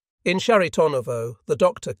 In Charitonovo, the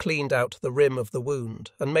doctor cleaned out the rim of the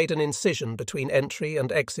wound and made an incision between entry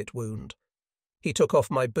and exit wound. He took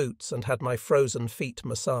off my boots and had my frozen feet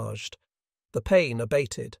massaged. The pain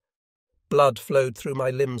abated. Blood flowed through my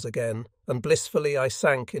limbs again, and blissfully I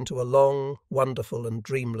sank into a long, wonderful and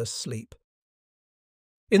dreamless sleep.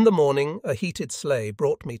 In the morning, a heated sleigh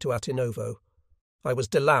brought me to Atinovo. I was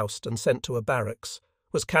deloused and sent to a barracks,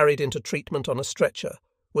 was carried into treatment on a stretcher,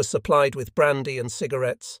 was supplied with brandy and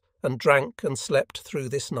cigarettes, and drank and slept through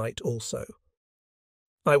this night also.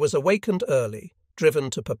 I was awakened early, driven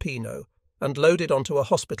to Popino, and loaded onto a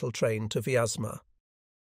hospital train to Vyazma.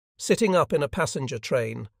 Sitting up in a passenger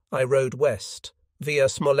train, I rode west, via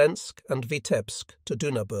Smolensk and Vitebsk to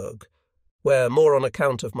Dunaburg, where, more on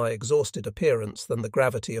account of my exhausted appearance than the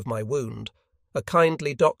gravity of my wound, a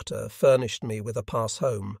kindly doctor furnished me with a pass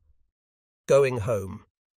home. Going home.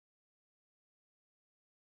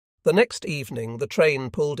 The next evening the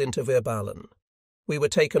train pulled into Virballen. We were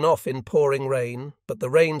taken off in pouring rain, but the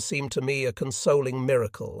rain seemed to me a consoling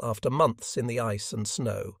miracle after months in the ice and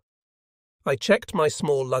snow. I checked my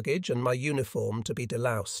small luggage and my uniform to be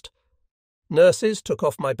deloused. Nurses took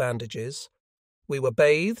off my bandages. We were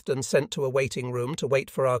bathed and sent to a waiting room to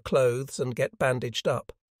wait for our clothes and get bandaged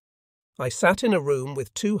up. I sat in a room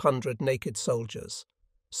with 200 naked soldiers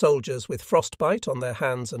with frostbite on their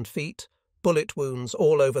hands and feet, bullet wounds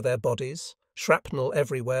all over their bodies, shrapnel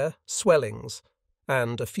everywhere, swellings,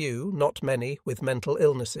 and a few, not many, with mental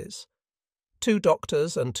illnesses. 2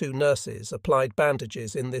 doctors and 2 nurses applied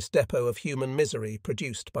bandages in this depot of human misery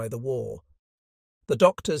produced by the war. The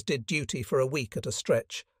doctors did duty for a week at a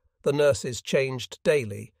stretch. The nurses changed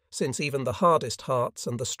daily, since even the hardest hearts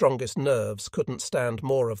and the strongest nerves couldn't stand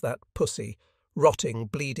more of that pussy, rotting,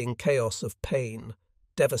 bleeding chaos of pain,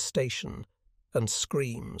 devastation, and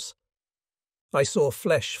screams. I saw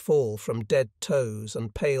flesh fall from dead toes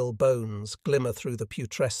and pale bones glimmer through the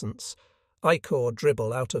putrescence, ichor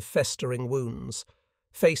dribble out of festering wounds,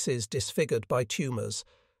 faces disfigured by tumours,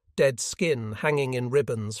 dead skin hanging in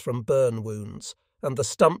ribbons from burn wounds, and the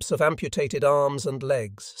stumps of amputated arms and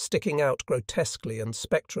legs sticking out grotesquely and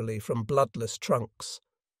spectrally from bloodless trunks.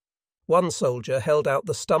 One soldier held out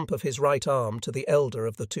the stump of his right arm to the elder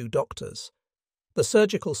of the 2 doctors. The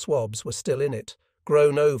surgical swabs were still in it,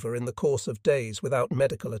 grown over in the course of days without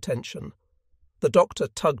medical attention. The doctor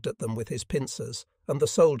tugged at them with his pincers, and the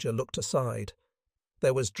soldier looked aside.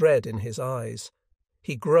 There was dread in his eyes.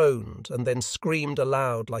 He groaned and then screamed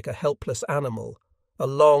aloud like a helpless animal, a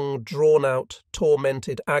long, drawn-out,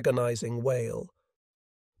 tormented, agonizing wail.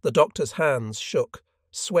 The doctor's hands shook,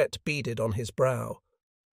 sweat beaded on his brow.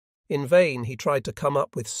 In vain he tried to come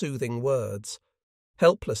up with soothing words.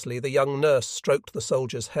 Helplessly the young nurse stroked the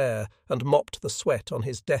soldier's hair and mopped the sweat on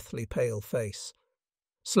his deathly pale face.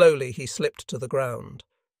 Slowly he slipped to the ground.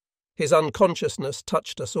 His unconsciousness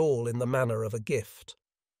touched us all in the manner of a gift.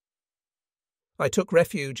 I took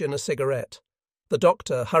refuge in a cigarette. The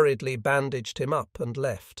doctor hurriedly bandaged him up and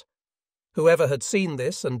left. Whoever had seen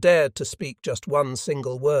this and dared to speak just one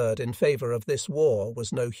single word in favour of this war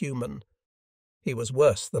was no human. He was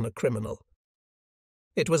worse than a criminal.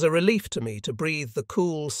 It was a relief to me to breathe the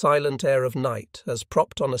cool, silent air of night as,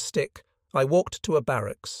 propped on a stick, I walked to a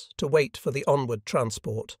barracks to wait for the onward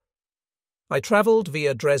transport. I travelled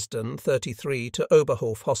via Dresden 33 to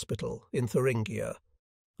Oberhof Hospital in Thuringia.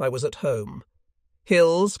 I was at home.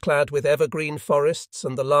 Hills clad with evergreen forests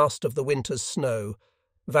and the last of the winter's snow,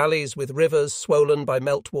 valleys with rivers swollen by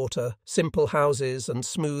meltwater, simple houses and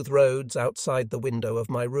smooth roads outside the window of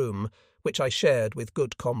my room, which I shared with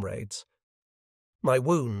good comrades. My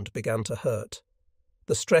wound began to hurt.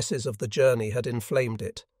 The stresses of the journey had inflamed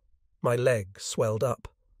it. My leg swelled up.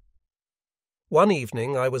 One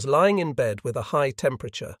evening I was lying in bed with a high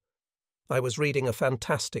temperature. I was reading a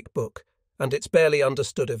fantastic book, and its barely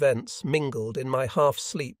understood events mingled in my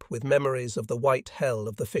half-sleep with memories of the white hell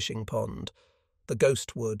of the fishing pond, the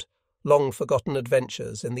ghost wood, long-forgotten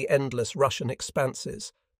adventures in the endless Russian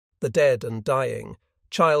expanses, the dead and dying,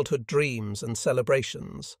 childhood dreams and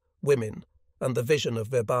celebrations, women, and the vision of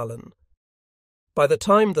Virballen. By the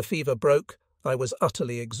time the fever broke, I was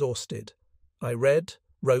utterly exhausted. I read,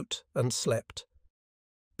 wrote, and slept.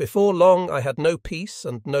 Before long I had no peace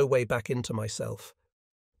and no way back into myself.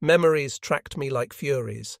 Memories tracked me like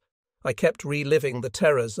furies. I kept reliving the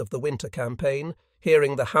terrors of the winter campaign,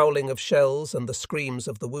 hearing the howling of shells and the screams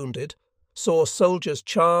of the wounded, saw soldiers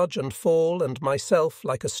charge and fall and myself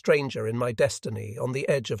like a stranger in my destiny on the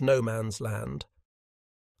edge of no man's land.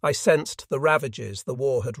 I sensed the ravages the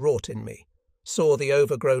war had wrought in me, saw the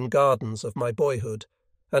overgrown gardens of my boyhood,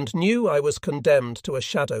 and knew I was condemned to a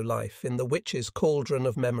shadow life in the witch's cauldron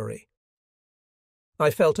of memory. I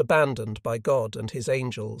felt abandoned by God and his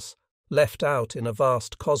angels, left out in a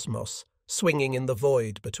vast cosmos, swinging in the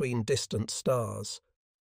void between distant stars.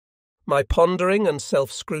 My pondering and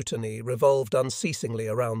self-scrutiny revolved unceasingly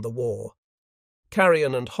around the war.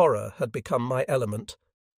 Carrion and horror had become my element.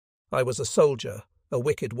 I was a soldier, a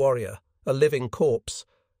wicked warrior, a living corpse,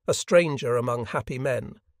 a stranger among happy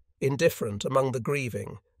men, indifferent among the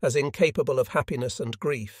grieving, as incapable of happiness and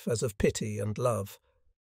grief as of pity and love.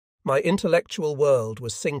 My intellectual world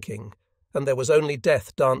was sinking, and there was only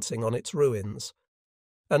death dancing on its ruins.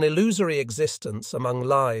 An illusory existence among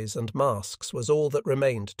lies and masks was all that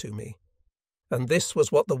remained to me. And this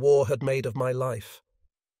was what the war had made of my life.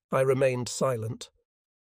 I remained silent.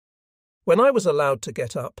 When I was allowed to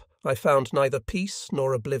get up, I found neither peace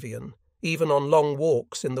nor oblivion, even on long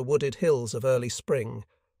walks in the wooded hills of early spring,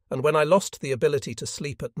 and when I lost the ability to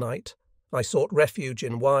sleep at night, I sought refuge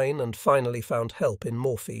in wine and finally found help in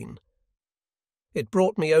morphine. It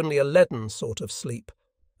brought me only a leaden sort of sleep,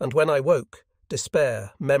 and when I woke,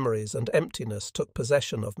 despair, memories, and emptiness took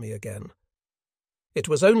possession of me again. It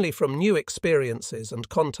was only from new experiences and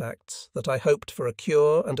contacts that I hoped for a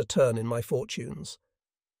cure and a turn in my fortunes.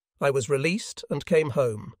 I was released and came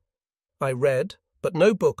home. I read, but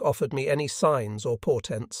no book offered me any signs or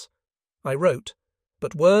portents. I wrote,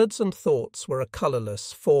 but words and thoughts were a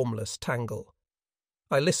colourless, formless tangle.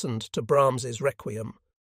 I listened to Brahms's Requiem.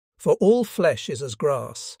 For all flesh is as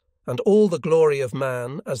grass, and all the glory of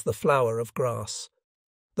man as the flower of grass.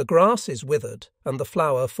 The grass is withered, and the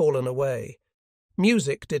flower fallen away.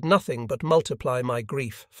 Music did nothing but multiply my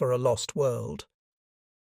grief for a lost world.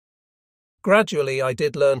 Gradually I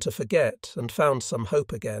did learn to forget and found some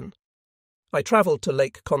hope again. I travelled to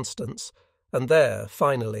Lake Constance, and there,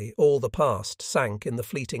 finally, all the past sank in the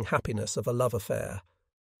fleeting happiness of a love affair.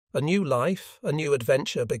 A new life, a new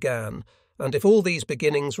adventure began, and if all these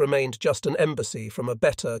beginnings remained just an embassy from a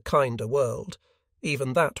better, kinder world,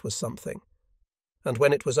 even that was something. And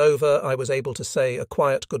when it was over, I was able to say a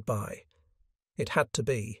quiet goodbye. It had to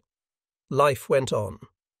be. Life went on.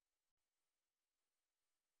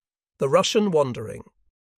 The Russian Wandering.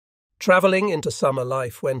 Travelling into summer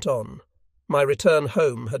life went on. My return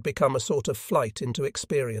home had become a sort of flight into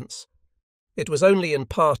experience. It was only in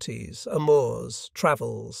parties, amours,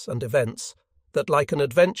 travels, and events that, like an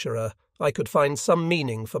adventurer, I could find some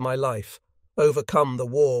meaning for my life, overcome the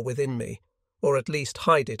war within me, or at least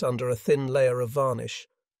hide it under a thin layer of varnish.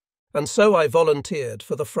 And so I volunteered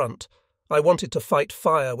for the front. I wanted to fight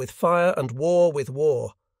fire with fire and war with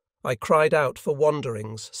war. I cried out for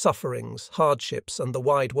wanderings, sufferings, hardships, and the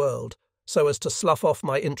wide world, so as to slough off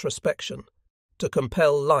my introspection, to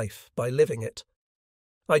compel life by living it.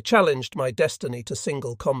 I challenged my destiny to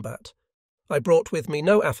single combat. I brought with me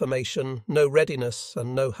no affirmation, no readiness,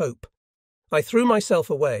 and no hope. I threw myself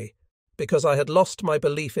away, because I had lost my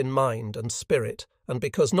belief in mind and spirit, and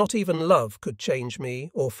because not even love could change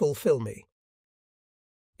me or fulfill me.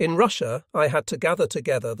 In Russia, I had to gather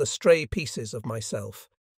together the stray pieces of myself.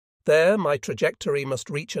 There my trajectory must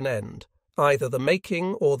reach an end, either the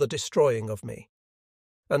making or the destroying of me.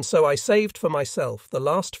 And so I saved for myself the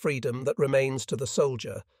last freedom that remains to the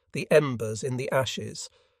soldier, the embers in the ashes,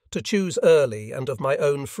 to choose early and of my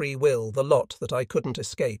own free will the lot that I couldn't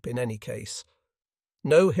escape in any case.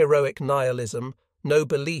 No heroic nihilism, no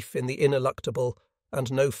belief in the ineluctable,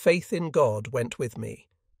 and no faith in God went with me.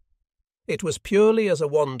 It was purely as a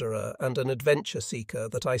wanderer and an adventure-seeker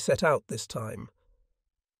that I set out this time.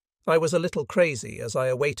 I was a little crazy as I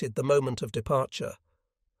awaited the moment of departure.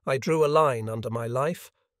 I drew a line under my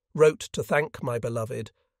life, wrote to thank my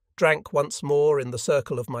beloved, drank once more in the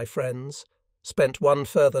circle of my friends, spent one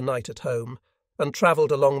further night at home, and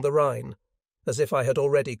travelled along the Rhine, as if I had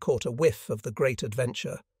already caught a whiff of the great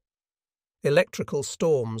adventure. Electrical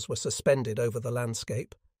storms were suspended over the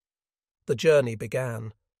landscape. The journey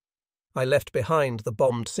began. I left behind the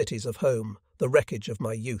bombed cities of home, the wreckage of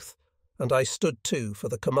my youth, and I stood to for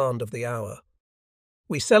the command of the hour.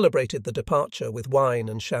 We celebrated the departure with wine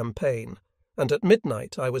and champagne, and at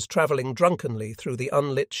midnight I was travelling drunkenly through the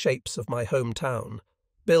unlit shapes of my hometown,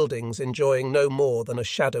 buildings enjoying no more than a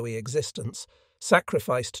shadowy existence,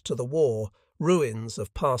 sacrificed to the war, ruins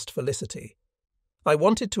of past felicity. I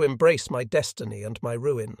wanted to embrace my destiny and my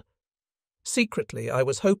ruin. Secretly I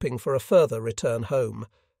was hoping for a further return home,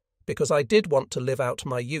 because I did want to live out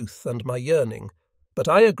my youth and my yearning, but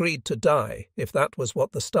I agreed to die if that was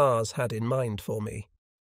what the stars had in mind for me.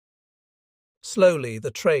 Slowly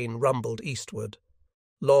the train rumbled eastward.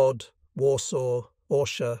 Lodz, Warsaw,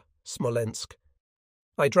 Orsha, Smolensk.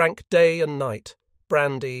 I drank day and night,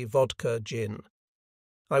 brandy, vodka, gin.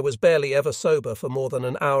 I was barely ever sober for more than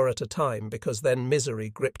an hour at a time because then misery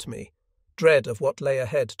gripped me. Dread of what lay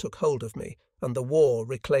ahead took hold of me, and the war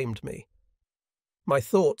reclaimed me. My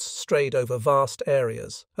thoughts strayed over vast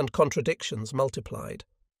areas, and contradictions multiplied.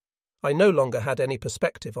 I no longer had any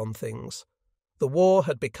perspective on things. The war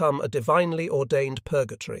had become a divinely ordained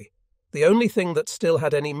purgatory. The only thing that still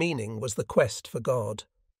had any meaning was the quest for God.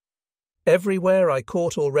 Everywhere I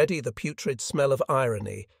caught already the putrid smell of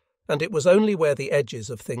irony, and it was only where the edges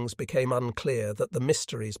of things became unclear that the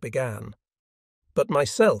mysteries began. But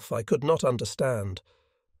myself I could not understand.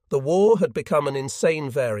 The war had become an insane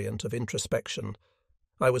variant of introspection.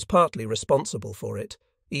 I was partly responsible for it,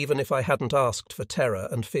 even if I hadn't asked for terror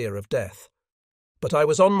and fear of death. But I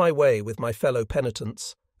was on my way with my fellow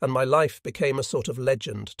penitents, and my life became a sort of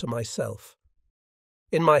legend to myself.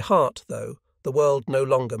 In my heart, though, the world no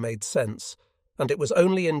longer made sense, and it was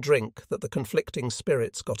only in drink that the conflicting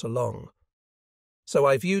spirits got along. So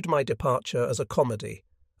I viewed my departure as a comedy,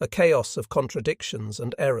 a chaos of contradictions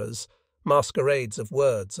and errors, masquerades of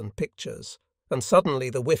words and pictures, and suddenly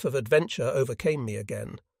the whiff of adventure overcame me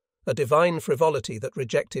again, a divine frivolity that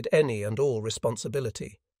rejected any and all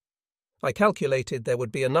responsibility. I calculated there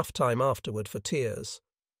would be enough time afterward for tears.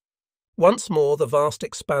 Once more the vast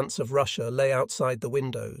expanse of Russia lay outside the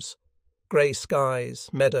windows. Grey skies,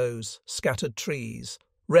 meadows, scattered trees,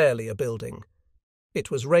 rarely a building. It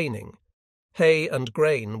was raining. Hay and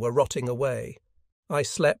grain were rotting away. I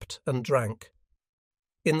slept and drank.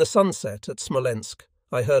 In the sunset at Smolensk,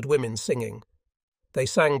 I heard women singing. They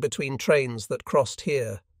sang between trains that crossed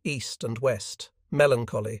here, east and west,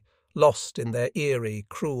 melancholy, lost in their eerie,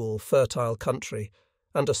 cruel, fertile country,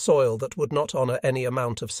 and a soil that would not honour any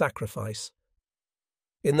amount of sacrifice.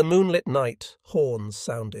 In the moonlit night, horns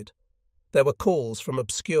sounded. There were calls from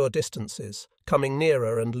obscure distances, coming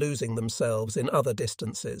nearer and losing themselves in other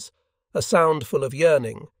distances, a sound full of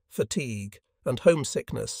yearning, fatigue, and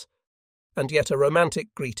homesickness, and yet a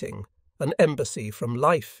romantic greeting, an embassy from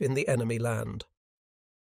life in the enemy land.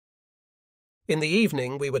 In the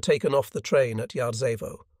evening we were taken off the train at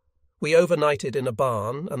Yarzevo. We overnighted in a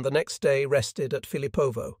barn and the next day rested at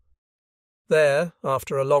Filipovo. There,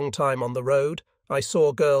 after a long time on the road, I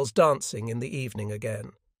saw girls dancing in the evening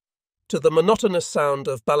again. To the monotonous sound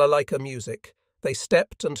of balalaika music, they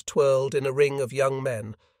stepped and twirled in a ring of young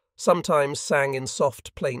men, sometimes sang in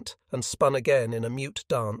soft plaint and spun again in a mute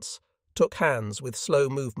dance, took hands with slow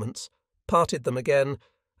movements, parted them again,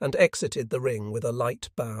 and exited the ring with a light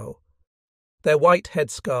bow. Their white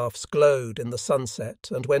headscarves glowed in the sunset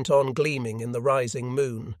and went on gleaming in the rising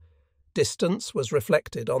moon. Distance was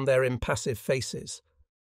reflected on their impassive faces.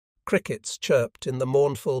 Crickets chirped in the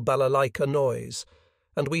mournful balalaika noise,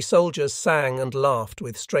 and we soldiers sang and laughed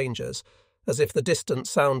with strangers, as if the distant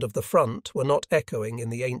sound of the front were not echoing in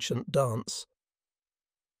the ancient dance.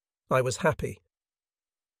 I was happy.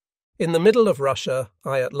 In the middle of Russia,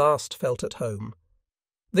 I at last felt at home.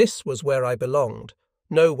 This was where I belonged.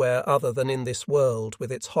 Nowhere other than in this world,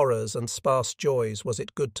 with its horrors and sparse joys, was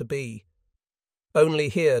it good to be. Only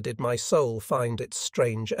here did my soul find its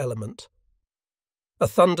strange element. A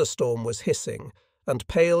thunderstorm was hissing, and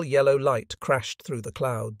pale yellow light crashed through the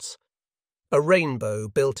clouds. A rainbow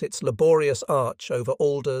built its laborious arch over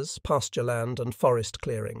alders, pastureland, and forest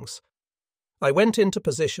clearings. I went into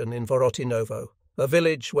position in Vorotinovo, a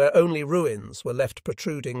village where only ruins were left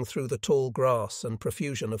protruding through the tall grass and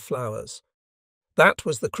profusion of flowers. That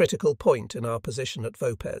was the critical point in our position at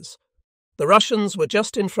Vopez. The Russians were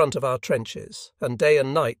just in front of our trenches, and day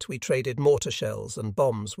and night we traded mortar shells and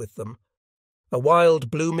bombs with them. A wild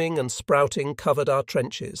blooming and sprouting covered our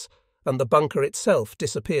trenches, and the bunker itself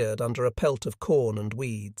disappeared under a pelt of corn and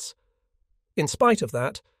weeds. In spite of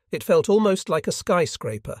that, it felt almost like a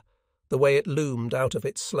skyscraper, the way it loomed out of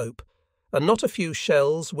its slope, and not a few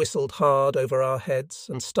shells whistled hard over our heads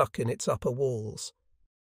and stuck in its upper walls.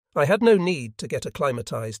 I had no need to get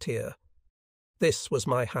acclimatized here. This was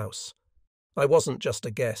my house. I wasn't just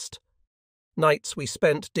a guest. Nights we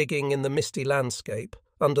spent digging in the misty landscape,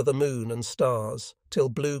 under the moon and stars, till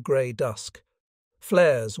blue-grey dusk.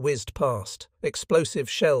 Flares whizzed past, explosive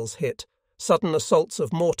shells hit, sudden assaults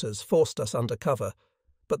of mortars forced us under cover,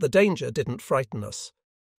 but the danger didn't frighten us.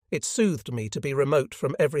 It soothed me to be remote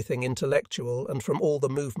from everything intellectual and from all the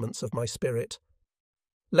movements of my spirit.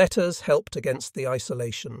 Letters helped against the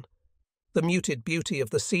isolation. The muted beauty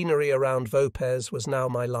of the scenery around Vopez was now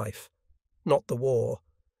my life, not the war.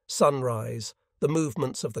 Sunrise, the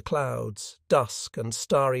movements of the clouds, dusk and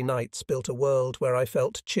starry nights built a world where I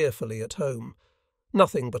felt cheerfully at home.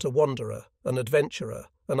 Nothing but a wanderer, an adventurer,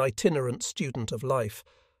 an itinerant student of life,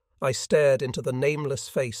 I stared into the nameless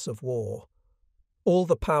face of war. All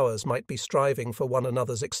the powers might be striving for one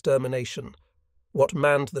another's extermination. What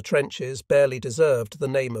manned the trenches barely deserved the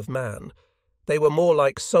name of man. They were more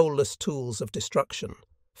like soulless tools of destruction,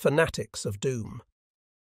 fanatics of doom.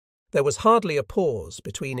 There was hardly a pause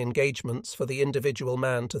between engagements for the individual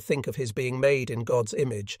man to think of his being made in God's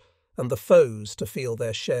image, and the foes to feel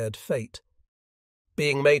their shared fate.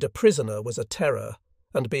 Being made a prisoner was a terror,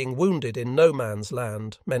 and being wounded in no man's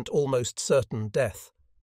land meant almost certain death.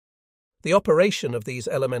 The operation of these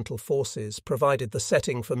elemental forces provided the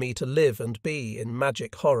setting for me to live and be in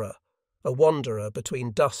magic horror, a wanderer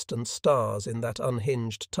between dust and stars in that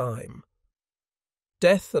unhinged time.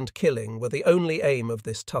 Death and killing were the only aim of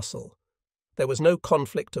this tussle. There was no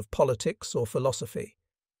conflict of politics or philosophy.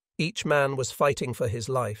 Each man was fighting for his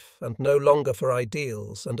life, and no longer for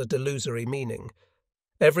ideals and a delusory meaning.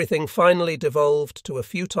 Everything finally devolved to a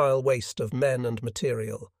futile waste of men and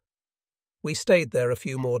material. We stayed there a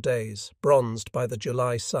few more days, bronzed by the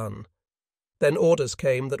July sun. Then orders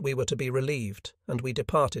came that we were to be relieved, and we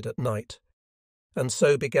departed at night. And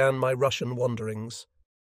so began my Russian wanderings.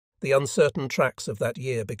 The uncertain tracks of that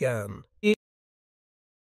year began.